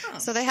 Oh.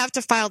 So they have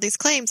to file these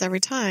claims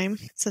every time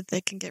so that they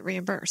can get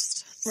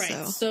reimbursed.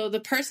 Right. So the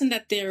person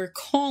that they're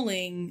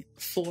calling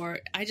for,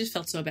 I just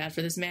felt so bad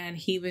for this man.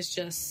 He was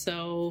just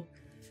so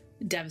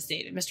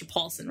devastated. Mr.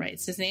 Paulson, right?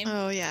 It's his name?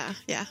 Oh, yeah.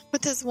 Yeah.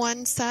 With his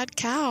one sad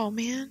cow,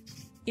 man.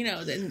 You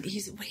know, then he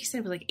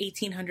said was like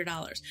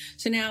 $1,800.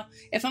 So now,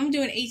 if I'm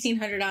doing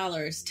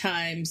 $1,800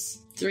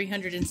 times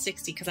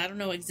 360, because I don't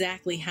know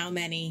exactly how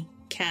many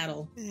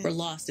cattle were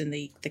lost in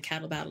the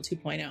cattle battle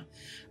 2.0.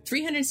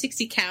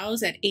 360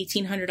 cows at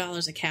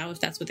 $1,800 a cow, if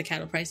that's what the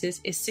cattle price is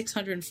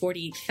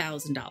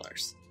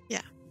 $648,000. Yeah.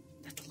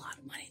 That's a lot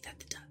of money that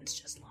the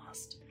Duttons just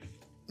lost.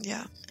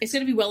 Yeah. It's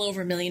going to be well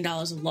over $1 million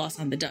of loss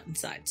on the Dutton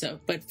side. So,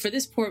 but for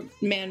this poor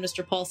man,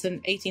 Mr.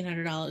 Paulson,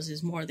 $1,800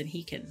 is more than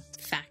he can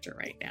factor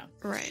right now.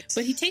 Right.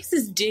 But he takes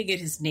this dig at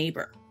his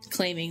neighbor,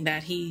 claiming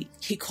that he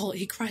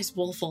cries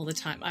wolf all the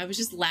time. I was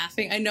just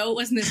laughing. I know it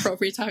wasn't the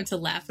appropriate time to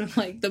laugh. I'm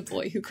like, the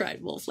boy who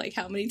cried wolf, like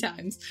how many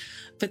times?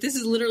 But this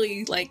is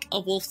literally like a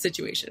wolf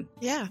situation.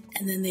 Yeah.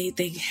 And then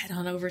they head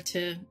on over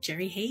to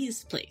Jerry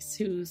Hayes' place,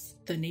 who's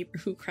the neighbor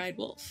who cried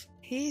wolf.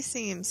 He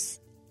seems...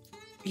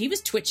 He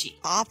was twitchy.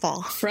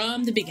 Awful.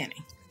 From the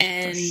beginning.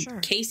 And sure.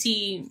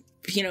 Casey,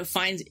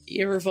 finds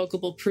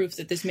irrevocable proof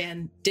that this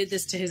man did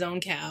this to his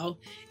own cow.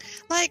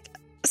 Like,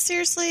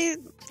 seriously?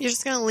 You're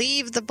just going to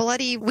leave the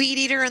bloody weed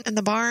eater in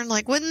the barn?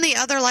 Like, wouldn't the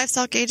other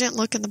livestock agent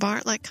look in the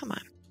barn? Like, come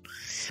on.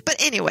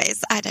 But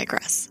anyways, I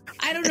digress.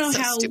 I don't know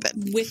how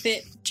stupid. with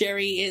it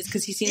Jerry is,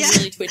 because he seems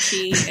really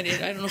twitchy, and I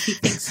don't know if he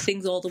thinks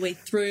things all the way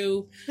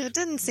through. It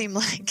didn't seem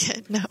like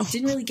it, no.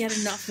 Didn't really get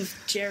enough of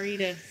Jerry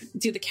to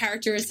do the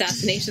character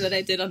assassination that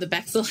I did on the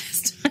Bexel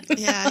last time.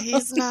 Yeah,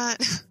 he's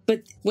not.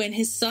 But when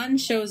his son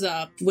shows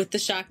up with the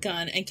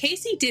shotgun, and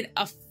Casey did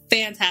a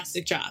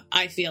fantastic job,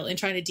 I feel, in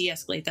trying to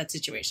de-escalate that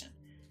situation.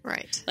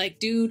 Right. Like,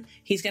 dude,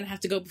 he's going to have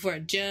to go before a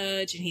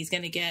judge, and he's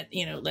going to get,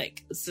 he's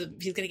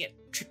going to get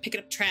picking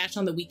up trash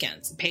on the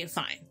weekends and pay a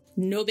fine.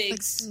 No bigs.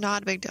 It's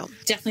not a big deal.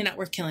 Definitely not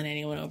worth killing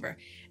anyone over.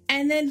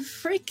 And then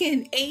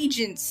freaking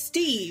Agent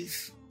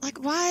Steve.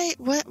 Like, why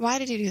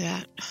did he do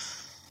that?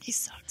 He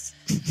sucks.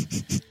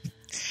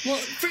 Well,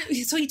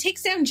 so he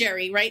takes down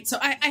Jerry, right? So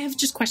I have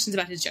just questions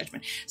about his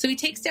judgment. So he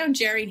takes down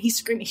Jerry, and he's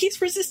screaming. He's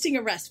resisting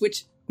arrest,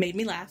 which made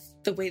me laugh.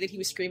 The way that he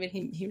was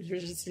screaming, he was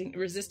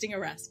resisting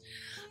arrest.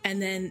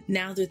 And then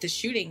now that the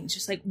shooting,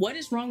 just like, what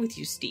is wrong with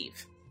you,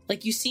 Steve?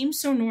 Like, you seem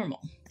so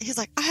normal. He's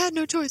like, I had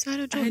no choice.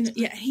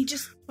 Yeah, he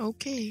just...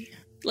 Okay.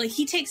 Like,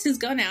 he takes his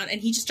gun out and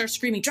he just starts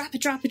screaming, drop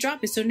it, drop it,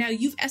 drop it. So now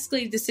you've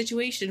escalated the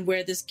situation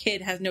where this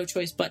kid has no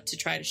choice but to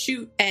try to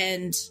shoot.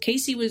 And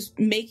Casey was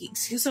making...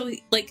 So,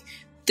 like,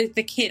 the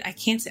kid, I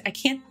can't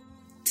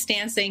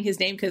stand saying his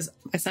name because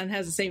my son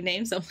has the same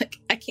name. So I'm like,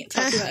 I can't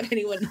talk about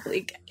anyone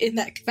like in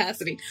that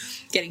capacity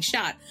getting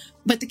shot.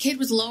 But the kid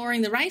was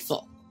lowering the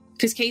rifle.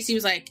 Because Casey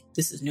was like,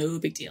 this is no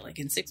big deal. Like,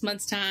 in 6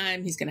 months'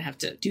 time, he's going to have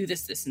to do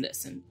this, this, and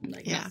this. And,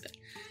 like, nothing.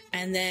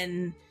 And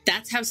then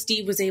that's how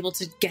Steve was able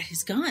to get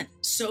his gun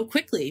so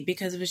quickly,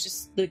 because it was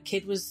just the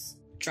kid was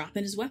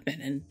dropping his weapon.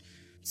 And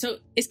so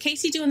is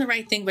Casey doing the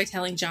right thing by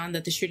telling John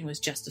that the shooting was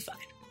justified?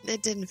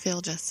 It didn't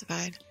feel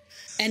justified.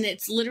 And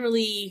it's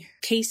literally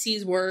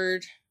Casey's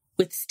word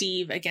with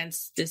Steve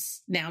against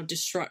this now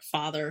distraught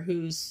father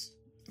who's...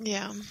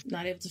 Yeah.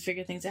 Not able to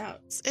figure things out.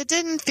 It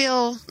didn't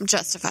feel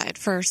justified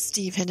for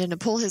Steve Hendon to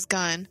pull his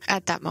gun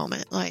at that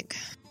moment. Like,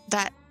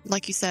 that,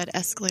 like you said,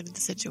 escalated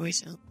the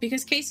situation.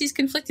 Because Casey's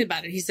conflicted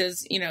about it. He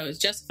says, it's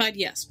justified,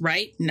 yes.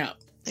 Right? No.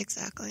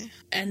 Exactly.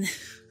 And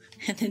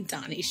then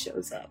Donnie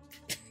shows up.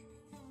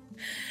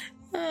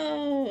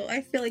 Oh,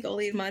 I feel like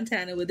only in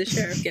Montana would the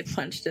sheriff get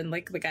punched and,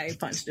 like, the guy who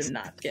punched him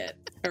not get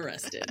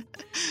arrested.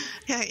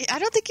 Yeah, I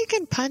don't think you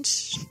can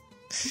punch...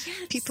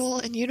 people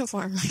in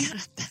uniform.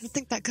 I don't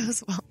think that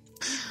goes well.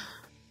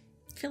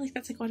 I feel like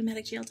that's like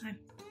automatic jail time.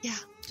 Yeah.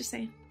 Just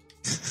saying.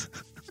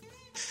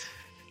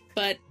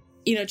 But,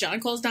 John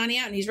calls Donnie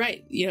out, and he's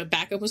right.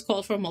 Backup was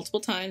called for multiple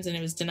times, and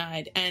it was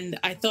denied. And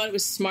I thought it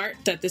was smart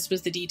that this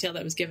was the detail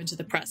that was given to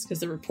the press, because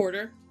the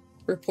reporter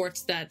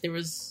reports that there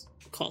was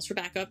calls for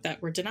backup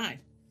that were denied.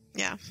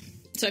 Yeah.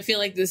 So I feel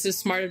like this is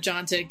smart of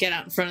John to get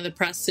out in front of the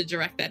press to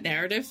direct that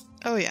narrative.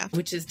 Oh, yeah.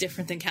 Which is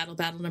different than Cattle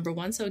Battle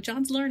 #1. So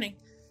John's learning.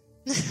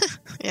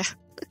 Yeah.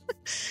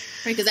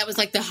 Right, because that was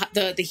like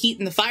the heat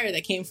and the fire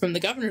that came from the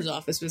governor's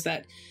office, was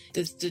that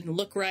this didn't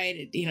look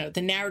right.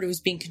 The narrative was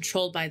being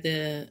controlled by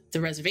the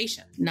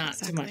reservation, not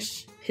so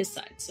much his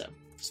side. So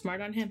smart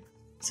on him.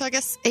 So I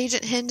guess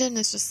Agent Hendon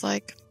is just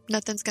like,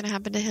 nothing's going to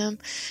happen to him.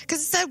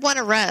 Because it said one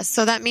arrest,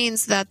 so that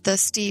means that the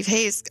Steve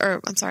Hayes,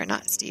 or I'm sorry,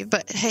 not Steve,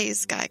 but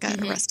Hayes guy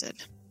got arrested.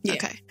 Yeah.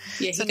 Okay.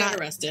 Yeah, he got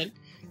arrested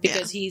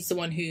because he's the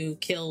one who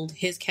killed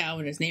his cow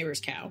and his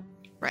neighbor's cow.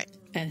 Right.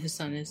 And his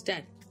son is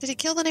dead. Did he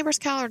kill the neighbor's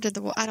cow, or did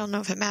the wolf? I don't know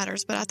if it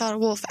matters, but I thought a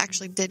wolf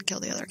actually did kill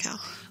the other cow.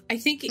 I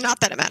think not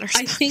that it matters.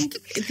 I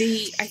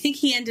think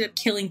he ended up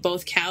killing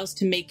both cows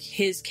to make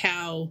his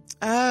cow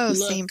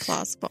seem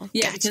plausible.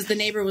 Yeah, gotcha. because the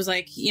neighbor was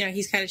like,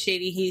 he's kind of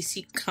shady. He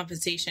seeked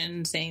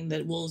compensation, saying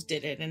that wolves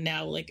did it, and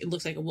now it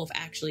looks like a wolf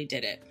actually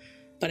did it.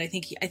 But I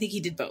think he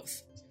did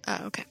both.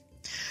 Oh, okay.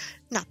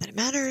 Not that it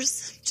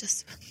matters.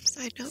 Just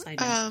side note.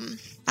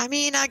 I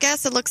mean, I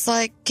guess it looks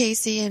like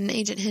Casey and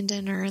Agent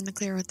Hendon are in the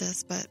clear with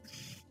this, but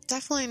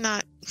definitely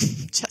not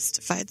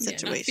justified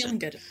situation. Yeah, not feeling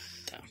good,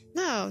 though.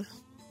 No,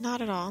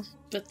 not at all.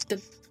 But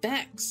the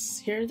Becks,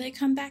 here they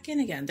come back in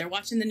again. They're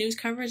watching the news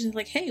coverage and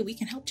like, hey, we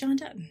can help John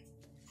Dutton.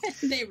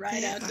 And they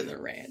ride out to the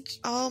ranch.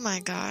 Oh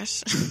my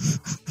gosh.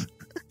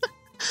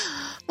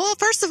 Well,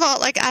 first of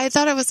all, I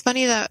thought it was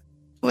funny that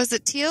was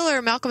it Teal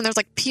or Malcolm? There's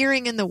like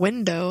peering in the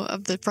window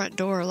of the front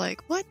door.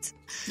 Like, what?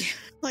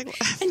 Like,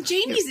 and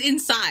Jamie's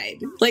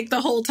inside like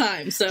the whole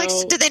time. So like,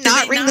 did they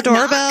not ring the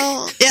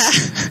doorbell? Knock? Yeah.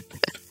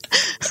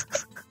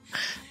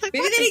 Like,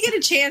 maybe they didn't get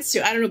a chance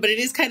to. I don't know, but it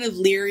is kind of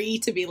leery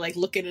to be like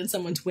looking in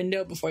someone's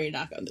window before you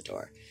knock on the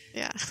door.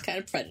 Yeah. It's kind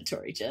of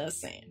predatory,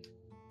 just saying.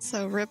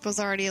 So Rip was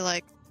already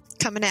like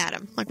coming at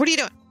him. Like, what are you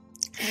doing?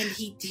 And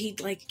he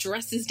like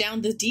dresses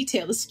down the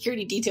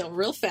security detail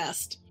real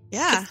fast.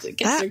 Yeah.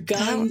 Gets their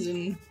guns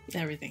and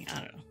everything.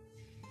 I don't know.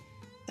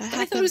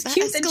 I thought it was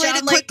cute that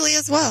John quickly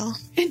as well.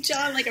 And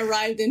John like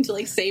arrived in to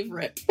like save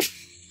Rip.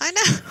 I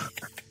know.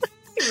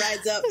 He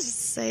rides up.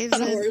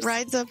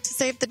 Rides up to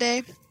save the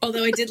day.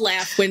 Although I did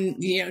laugh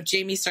when,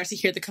 Jamie starts to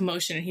hear the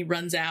commotion and he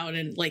runs out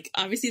and like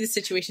obviously the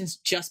situation's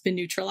just been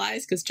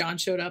neutralized because John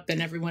showed up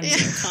and everyone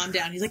calmed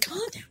down. He's like,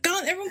 calm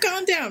down, everyone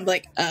calm down. I'm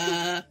like,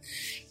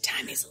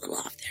 timing's a little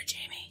off there,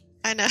 Jamie.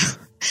 I know.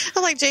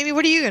 I'm like, Jamie,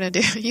 what are you gonna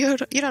do? You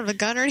don't have a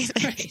gun or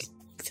anything. Right.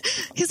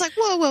 He's like,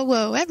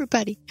 whoa,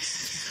 everybody.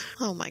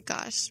 Oh my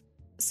gosh.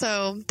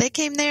 So they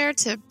came there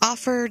to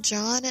offer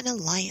John an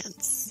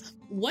alliance.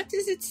 What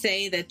does it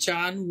say that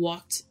John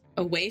walked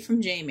away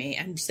from Jamie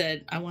and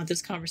said, I want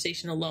this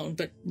conversation alone,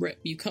 but Rip,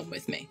 you come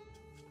with me?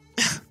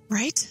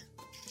 Right?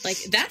 Like,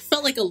 that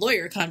felt like a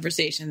lawyer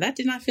conversation. That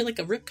did not feel like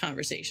a Rip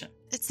conversation.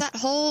 It's that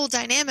whole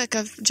dynamic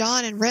of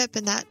John and Rip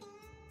and that,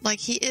 like,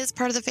 he is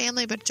part of the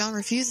family, but John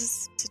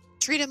refuses to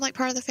treat him like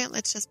part of the family.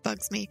 It just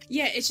bugs me.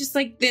 Yeah, it's just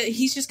like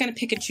he's just going to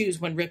pick and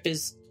choose when Rip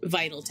is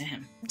vital to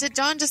him. Did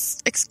John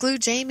just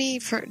exclude Jamie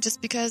for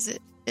just because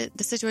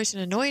the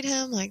situation annoyed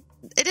him? Like,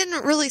 it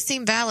didn't really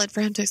seem valid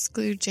for him to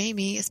exclude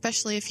Jamie,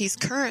 especially if he's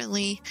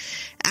currently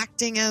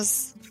acting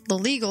as the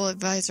legal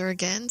advisor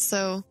again.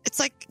 So it's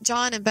like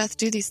John and Beth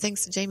do these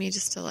things to Jamie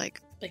just to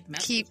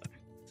keep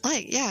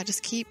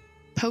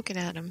poking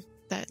at him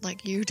that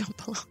like you don't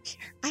belong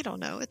here. I don't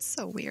know. It's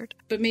so weird.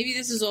 But maybe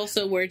this is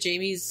also where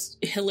Jamie's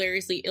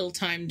hilariously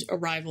ill-timed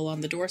arrival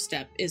on the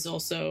doorstep is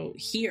also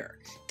here.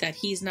 That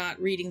he's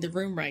not reading the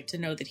room right to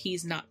know that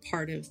he's not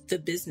part of the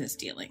business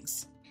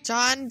dealings.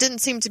 John didn't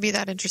seem to be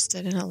that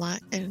interested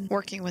in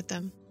working with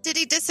them. Did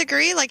he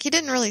disagree? Like, he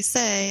didn't really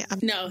say.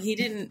 No, he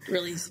didn't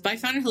really. But I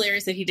found it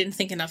hilarious that he didn't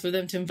think enough of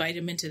them to invite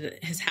him into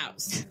his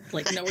house.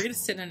 Like, no, we're going to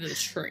sit under the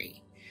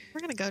tree.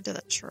 We're going to go to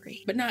the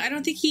tree. But no, I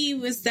don't think he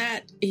was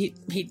that. He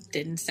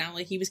didn't sound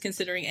like he was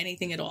considering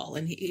anything at all.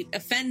 And he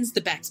offends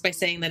the Becks by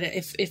saying that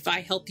if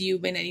I help you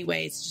in any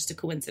way, it's just a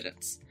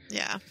coincidence.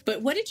 Yeah.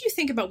 But what did you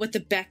think about what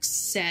the Becks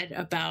said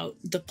about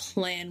the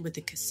plan with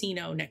the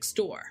casino next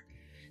door?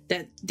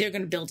 That they're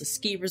going to build a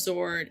ski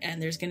resort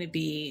and there's going to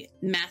be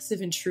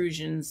massive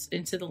intrusions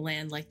into the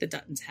land like the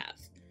Duttons have.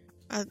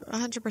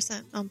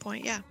 100% on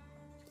point, yeah.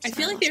 I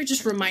feel like they're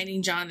just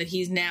reminding John that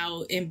he's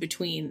now in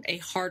between a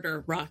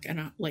harder rock and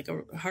a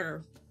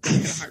hard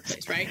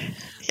place, right?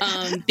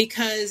 Yeah.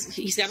 Because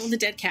he's got all the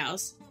dead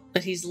cows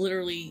that he's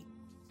literally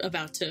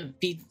about to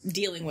be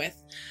dealing with.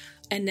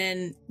 And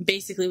then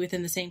basically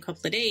within the same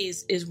couple of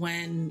days is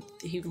when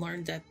he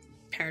learned that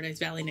Paradise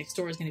Valley next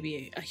door is going to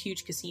be a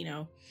huge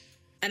casino.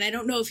 And I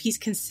don't know if he's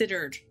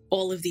considered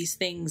all of these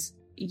things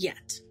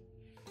yet.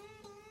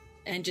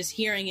 And just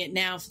hearing it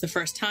now for the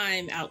first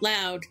time out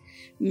loud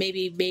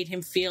maybe made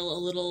him feel a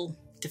little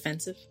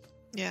defensive.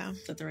 Yeah.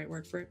 Is that the right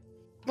word for it?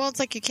 Well, it's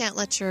like you can't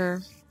let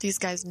these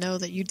guys know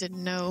that you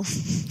didn't know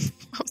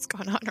what was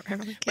going on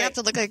around. You have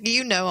to look like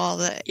you know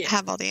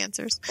have all the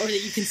answers. Or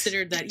that you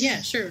considered that,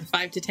 yeah, sure,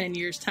 5 to 10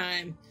 years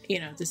time,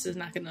 this is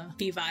not going to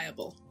be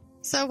viable.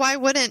 So why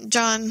wouldn't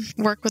John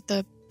work with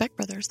the Beck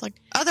brothers? Like,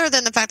 other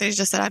than the fact that he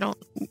just said, I don't,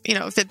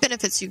 if it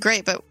benefits you,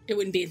 great, but it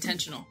wouldn't be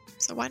intentional.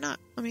 So why not?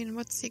 I mean,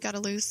 what's he got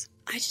to lose?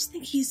 I just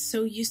think he's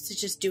so used to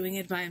just doing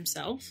it by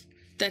himself.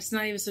 That's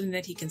not even something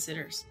that he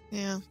considers.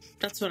 Yeah.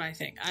 That's what I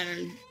think. I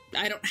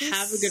don't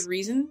have a good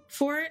reason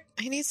for it.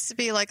 He needs to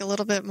be like a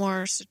little bit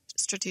more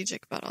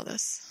strategic about all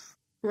this.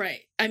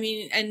 Right. I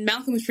mean, and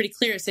Malcolm was pretty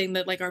clear saying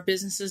that like our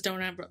businesses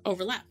don't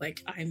overlap.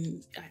 Like I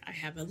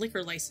have a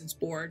liquor license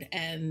board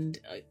and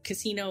a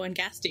casino and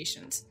gas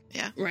stations.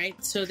 Yeah.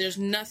 Right. So there's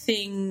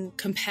nothing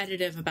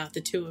competitive about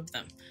the two of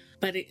them.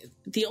 But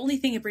the only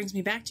thing it brings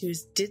me back to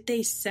is, did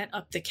they set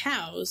up the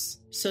cows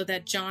so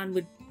that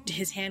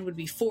his hand would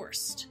be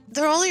forced?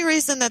 The only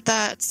reason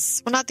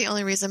that's, well, not the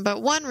only reason,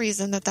 but one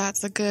reason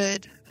that's a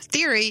good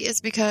theory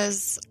is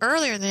because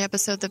earlier in the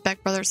episode, the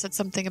Beck brothers said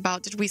something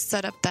about, did we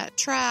set up that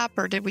trap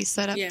or did we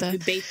set up we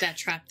bait that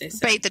trap, they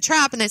said. Bait the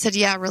trap, and they said,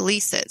 yeah,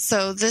 release it.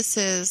 So this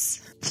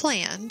is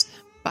planned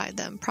by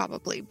them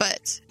probably,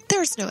 but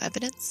there's no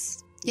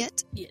evidence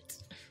yet.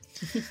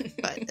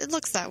 But it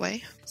looks that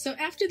way. So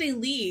after they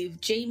leave,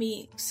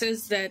 Jamie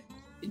says that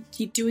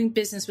doing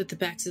business with the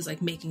Becks is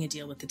like making a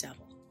deal with the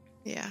devil.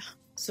 Yeah.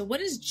 So what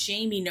does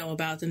Jamie know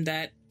about them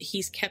that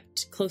he's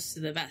kept close to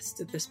the vest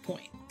at this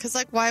point? Because,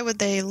 like, why would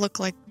they look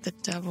like the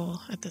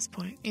devil at this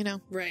point,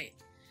 Right.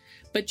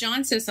 But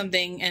John says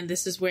something, and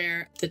this is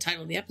where the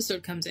title of the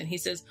episode comes in. He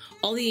says,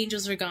 all the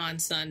angels are gone,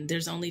 son.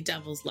 There's only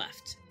devils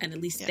left. And at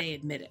least they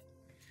admit it.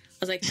 I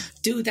was like,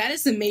 dude, that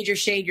is the major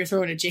shade you're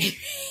throwing at Jamie.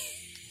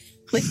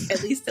 Like,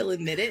 at least they'll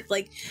admit it.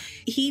 Like,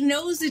 he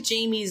knows that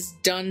Jamie's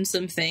done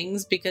some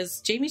things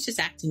because Jamie's just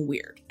acting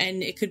weird.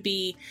 And it could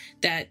be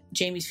that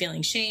Jamie's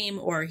feeling shame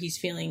or he's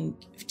feeling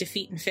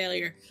defeat and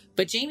failure.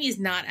 But Jamie is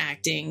not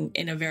acting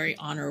in a very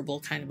honorable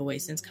kind of a way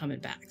since coming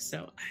back.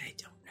 So I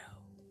don't know.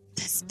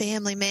 This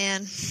family,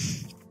 man.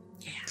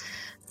 Yeah.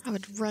 I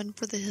would run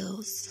for the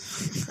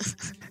hills.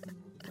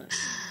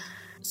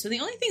 So the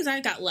only things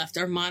I got left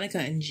are Monica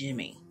and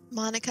Jimmy.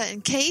 Monica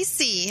and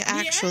Casey,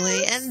 actually.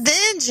 Yes. And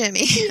then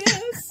Jimmy.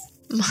 Yes.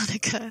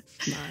 Monica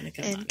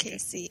and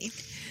Casey.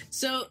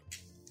 So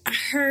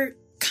her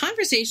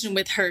conversation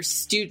with her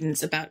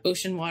students about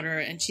ocean water,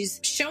 and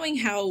she's showing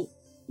how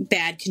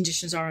bad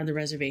conditions are on the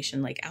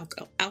reservation. Like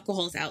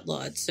alcohol is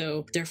outlawed,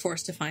 so they're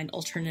forced to find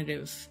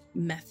alternative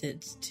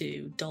methods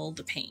to dull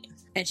the pain.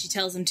 And she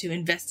tells them to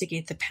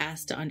investigate the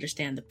past to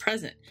understand the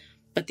present.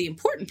 But the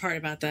important part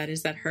about that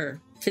is that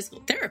her physical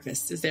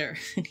therapist is there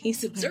and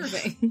he's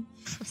observing.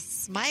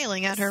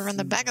 Smiling at her from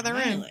the back of the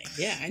room.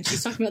 Yeah, and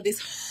she's talking about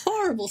this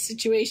horrible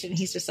situation.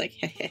 He's just like,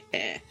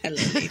 hello,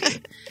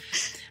 lady.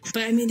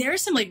 But I mean, there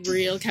is some like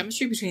real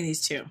chemistry between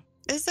these two.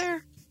 Is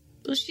there?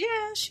 Well,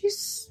 yeah,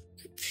 she's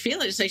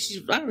feeling it. It's like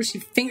I don't know, she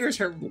fingers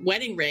her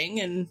wedding ring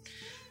and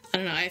I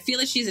don't know. I feel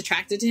like she's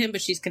attracted to him,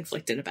 but she's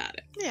conflicted about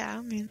it. Yeah,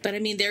 I mean. But I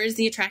mean, there is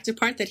the attractive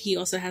part that he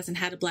also hasn't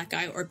had a black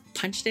eye or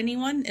punched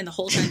anyone in the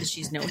whole time that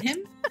she's known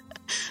him.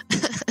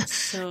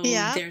 So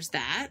there's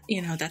that.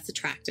 You know, that's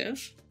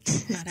attractive.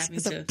 Not having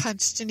to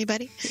punched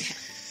anybody. Yeah.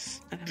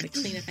 Not having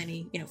to clean up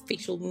any,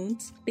 facial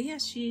wounds. But yeah,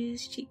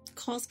 she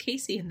calls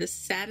Casey in the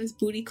saddest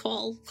booty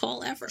call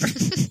ever.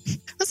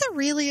 Was it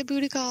really a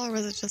booty call or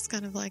was it just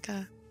kind of like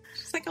a...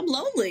 She's like, I'm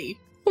lonely.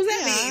 What does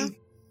that mean?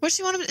 But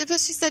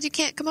she said you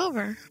can't come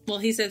over. Well,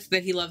 he says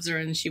that he loves her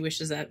and she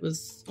wishes that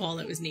was all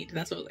that was needed.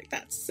 That's what I was like,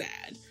 that's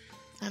sad.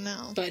 I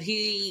know. But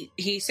he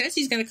says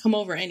he's going to come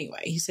over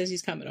anyway. He says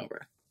he's coming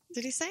over.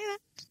 Did he say that?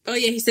 Oh,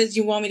 yeah. He says,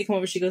 you want me to come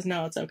over? She goes,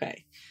 no, it's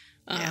okay.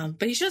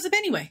 But he shows up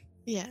anyway.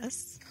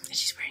 Yes. And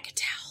she's wearing a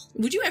towel.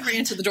 Would you ever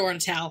answer the door in a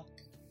towel?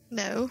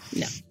 No.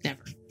 No,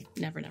 never.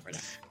 Never.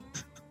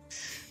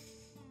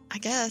 I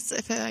guess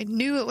if I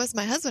knew it was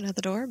my husband at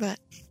the door, but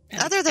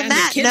other than and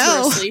that, the kids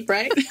no. were asleep,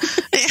 right?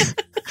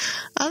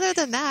 Other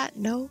than that,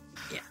 no.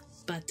 Yeah.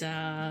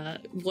 But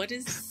what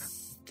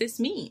does this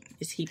mean?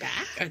 Is he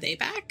back? Are they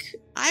back?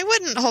 I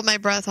wouldn't hold my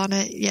breath on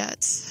it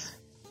yet.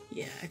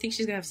 Yeah, I think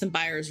she's going to have some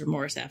buyer's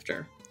remorse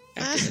after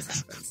this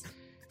happens.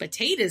 But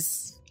Tate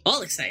is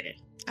all excited.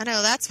 I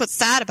know, that's what's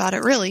sad about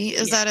it, really,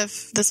 is that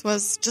if this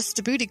was just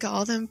a booty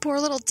call, then poor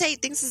little Tate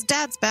thinks his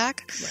dad's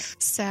back. Right.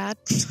 Sad.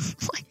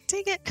 Like,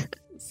 dang it.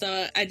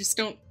 So I just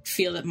don't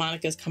feel that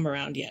Monica's come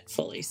around yet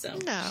fully. So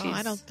no,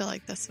 I don't feel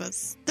like this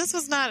was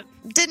not,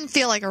 didn't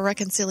feel like a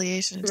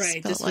reconciliation. It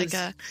just felt like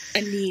a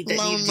need that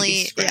lonely,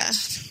 needed to be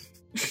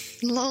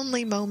scratched.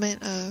 Lonely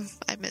moment of,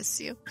 I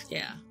miss you.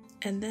 Yeah.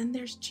 And then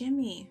there's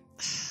Jimmy.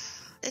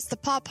 It's the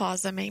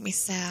pawpaws that make me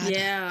sad.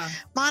 Yeah.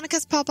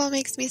 Monica's pawpaw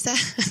makes me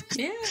sad.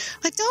 Yeah.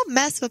 Like, don't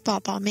mess with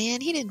pawpaw,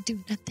 man. He didn't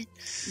do nothing.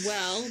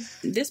 Well,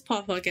 this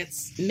pawpaw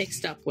gets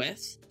mixed up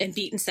with and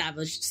beaten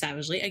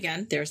savagely,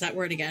 again, there's that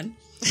word again,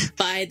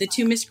 by the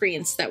two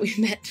miscreants that we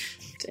met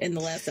in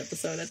the last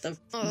episode at the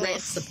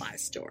ranch supply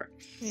store.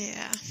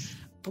 Yeah.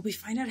 But we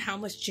find out how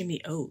much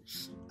Jimmy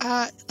owes.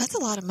 That's a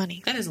lot of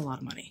money. That is a lot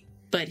of money.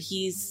 But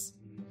he's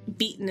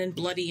beaten and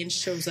bloody and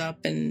shows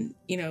up and,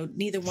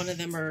 neither one of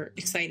them are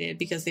excited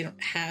because they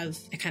don't have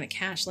a kind of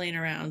cash laying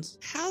around.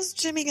 How's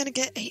Jimmy going to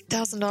get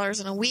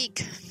 $8,000 in a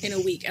week?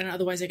 And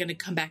otherwise they're going to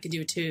come back and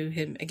do it to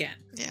him again.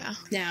 Yeah.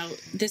 Now,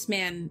 this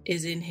man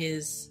is in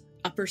his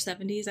upper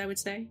 70s, I would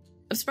say.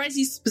 I'm surprised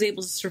he was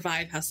able to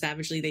survive how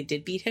savagely they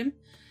did beat him.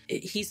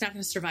 He's not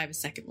going to survive a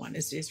second one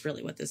is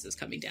really what this is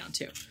coming down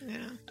to.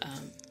 Yeah.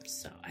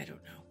 So I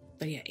don't know.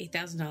 But yeah,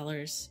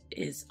 $8,000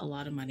 is a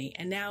lot of money.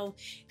 And now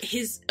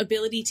his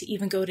ability to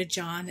even go to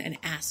John and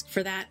ask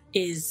for that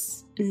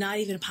is not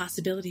even a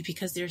possibility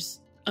because there's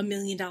 $1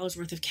 million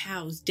worth of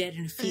cows dead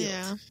in a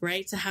field,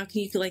 right? So how can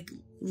you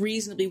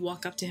reasonably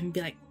walk up to him and be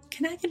like,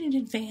 can I get an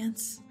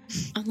advance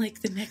on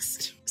the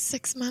next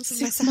 6 months of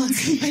my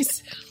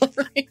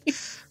salary?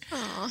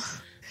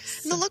 Aw.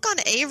 And the look on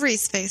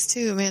Avery's face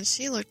too, man,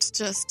 she looked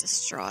just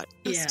distraught.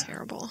 It was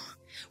terrible.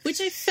 Which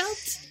I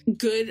felt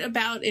good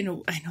about. I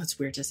know it's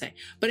weird to say,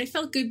 but I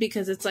felt good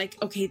because it's like,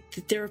 okay,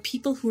 there are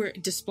people who are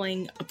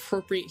displaying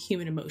appropriate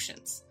human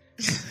emotions,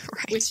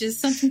 right? Which is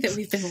something that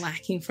we've been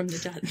lacking from the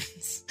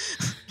Duttons.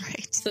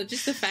 Right. So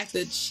just the fact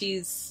that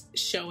she's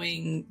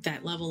showing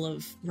that level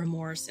of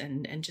remorse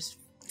and just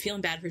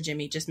feeling bad for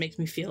Jimmy just makes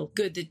me feel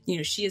good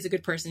that, she is a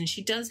good person and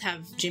she does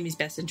have Jimmy's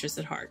best interest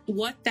at heart.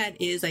 What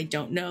that is, I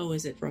don't know.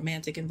 Is it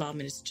romantic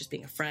involvement? Is it just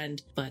being a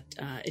friend? But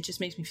it just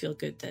makes me feel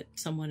good that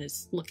someone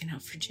is looking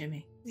out for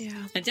Jimmy.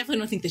 Yeah. I definitely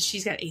don't think that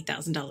she's got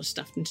 $8,000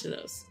 stuffed into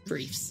those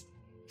briefs.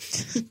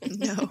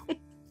 No.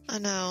 I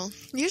know.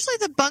 Usually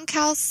the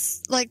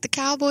bunkhouse, the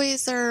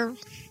cowboys are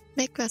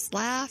make us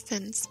laugh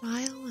and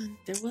smile. And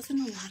there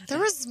wasn't a lot of there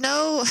that. was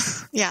no,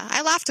 yeah,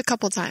 I laughed a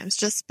couple times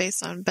just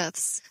based on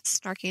Beth's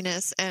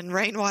snarkiness and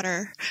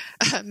Rainwater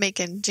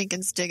making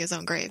Jenkins dig his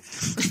own grave.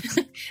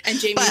 and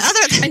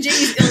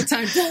Jamie's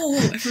ill-timed, whoa,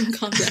 everyone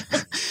calm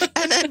down.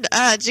 And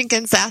then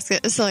Jenkins asked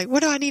it, so like,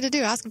 what do I need to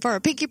do? Ask him for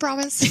a pinky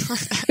promise?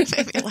 That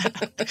made me laugh.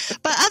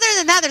 But other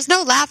than that, there's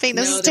no laughing.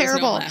 This is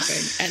terrible. No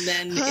laughing. And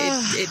then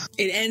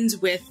it ends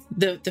with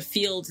the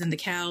fields and the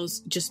cows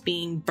just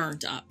being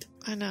burnt up.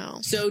 I know.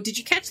 So did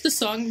you catch the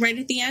song right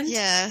at the end?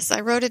 Yes,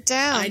 I wrote it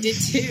down. I did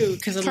too.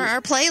 For our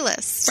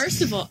playlist.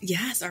 First of all,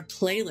 yes, our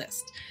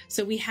playlist.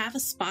 So we have a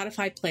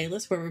Spotify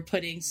playlist where we're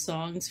putting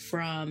songs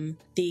from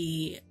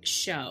the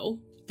show,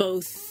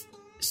 both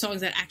songs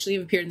that actually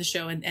have appeared in the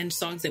show and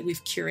songs that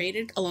we've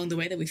curated along the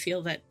way that we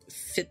feel that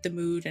fit the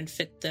mood and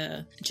fit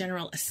the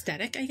general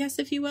aesthetic, I guess,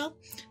 if you will.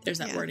 There's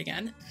that word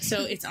again.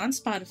 So it's on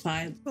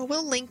Spotify. Well,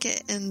 we'll link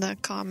it in the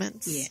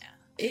comments. Yeah.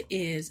 It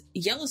is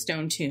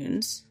Yellowstone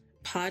Tunes.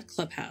 Pod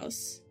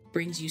Clubhouse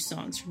brings you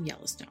songs from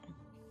Yellowstone.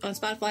 On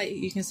Spotify,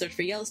 you can search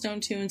for Yellowstone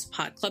Tunes,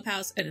 Pod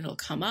Clubhouse, and it'll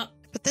come up.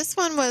 But this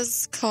one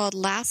was called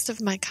Last of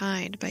My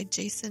Kind by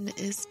Jason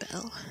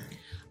Isbell.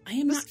 I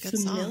am not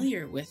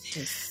familiar with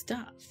his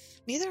stuff.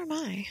 Neither am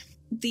I.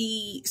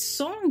 The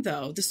song,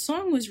 though,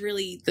 was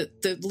really,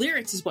 the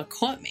lyrics is what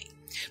caught me.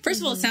 First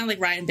of all, it sounded like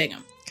Ryan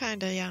Bingham.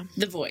 Kinda, yeah.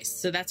 The voice.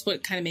 So that's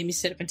what kind of made me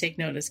sit up and take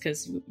notice,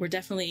 because we're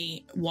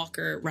definitely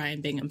Walker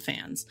Ryan Bingham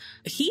fans.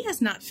 He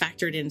has not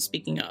factored in,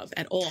 speaking of,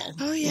 at all.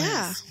 Oh, yeah.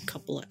 Last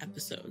couple of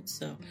episodes.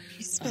 So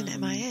he's been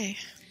MIA.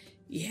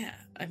 Yeah.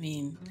 I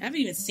mean, I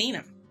haven't even seen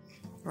him.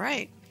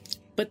 Right.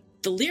 But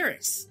the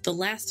lyrics, The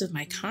Last of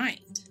My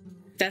Kind,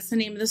 that's the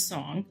name of the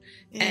song.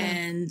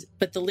 Yeah.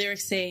 But the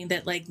lyrics saying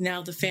that, like,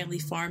 now the family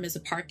farm is a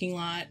parking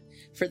lot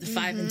for the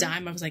five and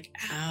dime. I was like,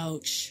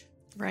 ouch.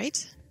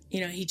 Right.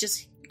 You know, he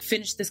just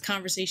finished this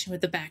conversation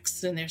with the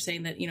Becks, and they're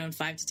saying that, you know, in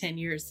 5 to 10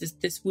 years,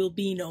 this will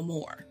be no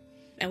more.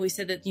 And we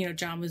said that, you know,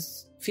 John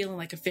was feeling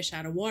like a fish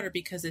out of water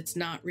because it's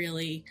not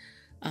really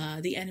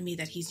the enemy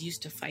that he's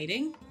used to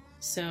fighting.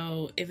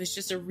 So it was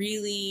just a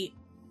really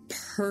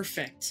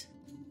perfect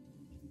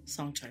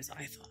song choice,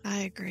 I thought.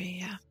 I agree,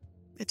 yeah.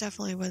 It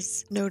definitely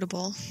was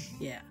notable.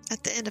 Yeah.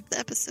 At the end of the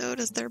episode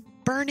as they're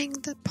burning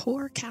the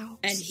poor cows.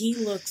 And he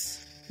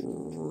looks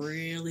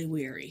really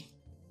weary.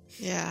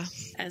 Yeah.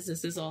 As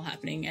this is all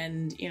happening.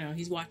 And, you know,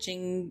 he's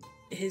watching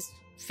his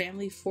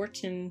family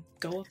fortune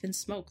go up in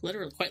smoke,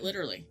 quite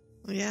literally.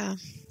 Yeah.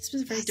 This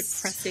was a very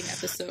depressing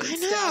episode. I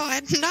know.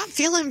 I'm not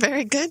feeling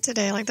very good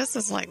today. Like, this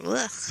is like,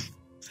 ugh.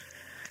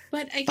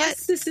 But I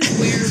guess this is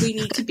where we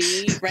need to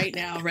be right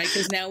now, right?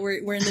 Because now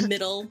we're in the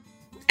middle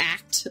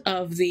act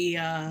of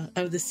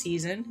the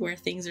season, where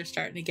things are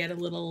starting to get a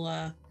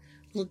little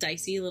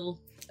dicey, a little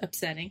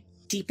upsetting,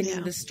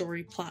 deepening the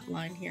story plot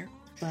line here.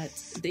 But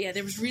yeah,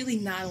 there was really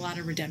not a lot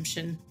of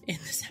redemption in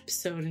this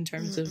episode in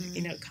terms of,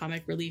 you know,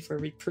 comic relief or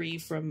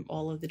reprieve from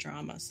all of the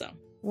drama. So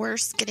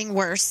getting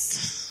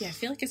worse. Yeah, I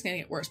feel like it's going to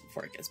get worse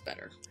before it gets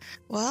better.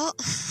 Well,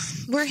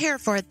 we're here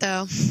for it,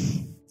 though.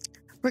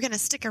 We're going to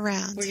stick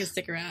around. We're going to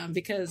stick around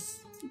because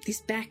these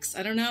Becks,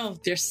 I don't know,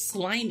 they're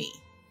slimy.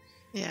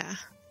 Yeah.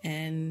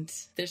 And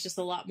there's just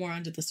a lot more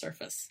under the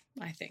surface,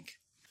 I think.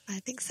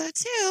 I think so,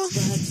 too.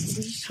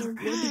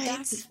 But we'll be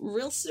back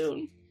real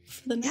soon.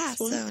 For the next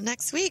one. So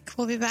next week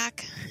we'll be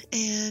back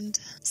and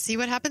see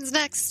what happens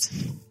next.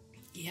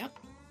 Yep.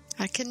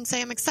 I couldn't say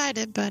I'm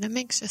excited, but I'm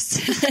anxious.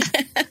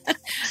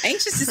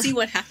 Anxious to see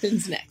what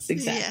happens next.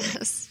 Exactly.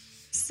 Yes.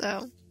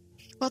 So,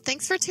 well,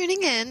 thanks for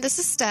tuning in. This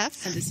is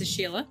Steph. And this is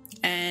Sheila.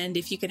 And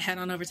if you could head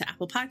on over to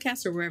Apple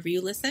Podcasts or wherever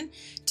you listen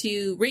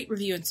to rate,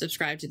 review, and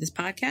subscribe to this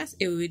podcast,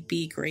 it would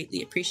be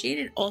greatly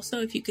appreciated.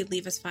 Also, if you could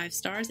leave us 5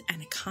 stars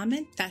and a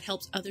comment, that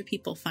helps other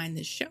people find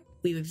this show.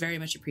 We would very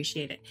much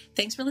appreciate it.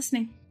 Thanks for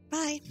listening.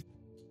 Bye.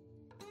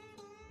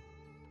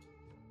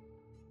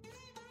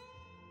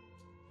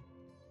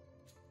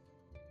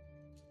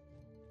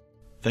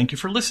 Thank you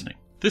for listening.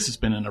 This has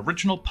been an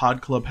original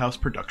Pod Clubhouse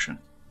production.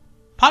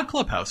 Pod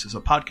Clubhouse is a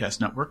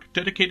podcast network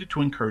dedicated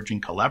to encouraging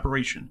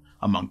collaboration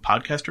among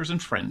podcasters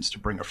and friends to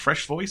bring a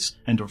fresh voice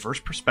and diverse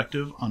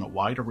perspective on a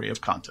wide array of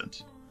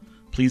content.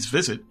 Please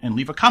visit and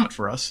leave a comment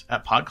for us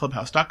at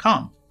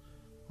podclubhouse.com.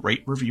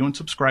 Rate, review, and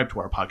subscribe to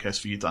our podcast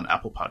feeds on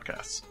Apple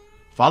Podcasts.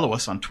 Follow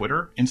us on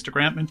Twitter,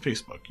 Instagram, and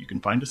Facebook. You can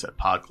find us at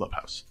Pod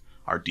Clubhouse.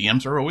 Our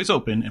DMs are always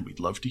open, and we'd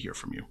love to hear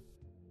from you.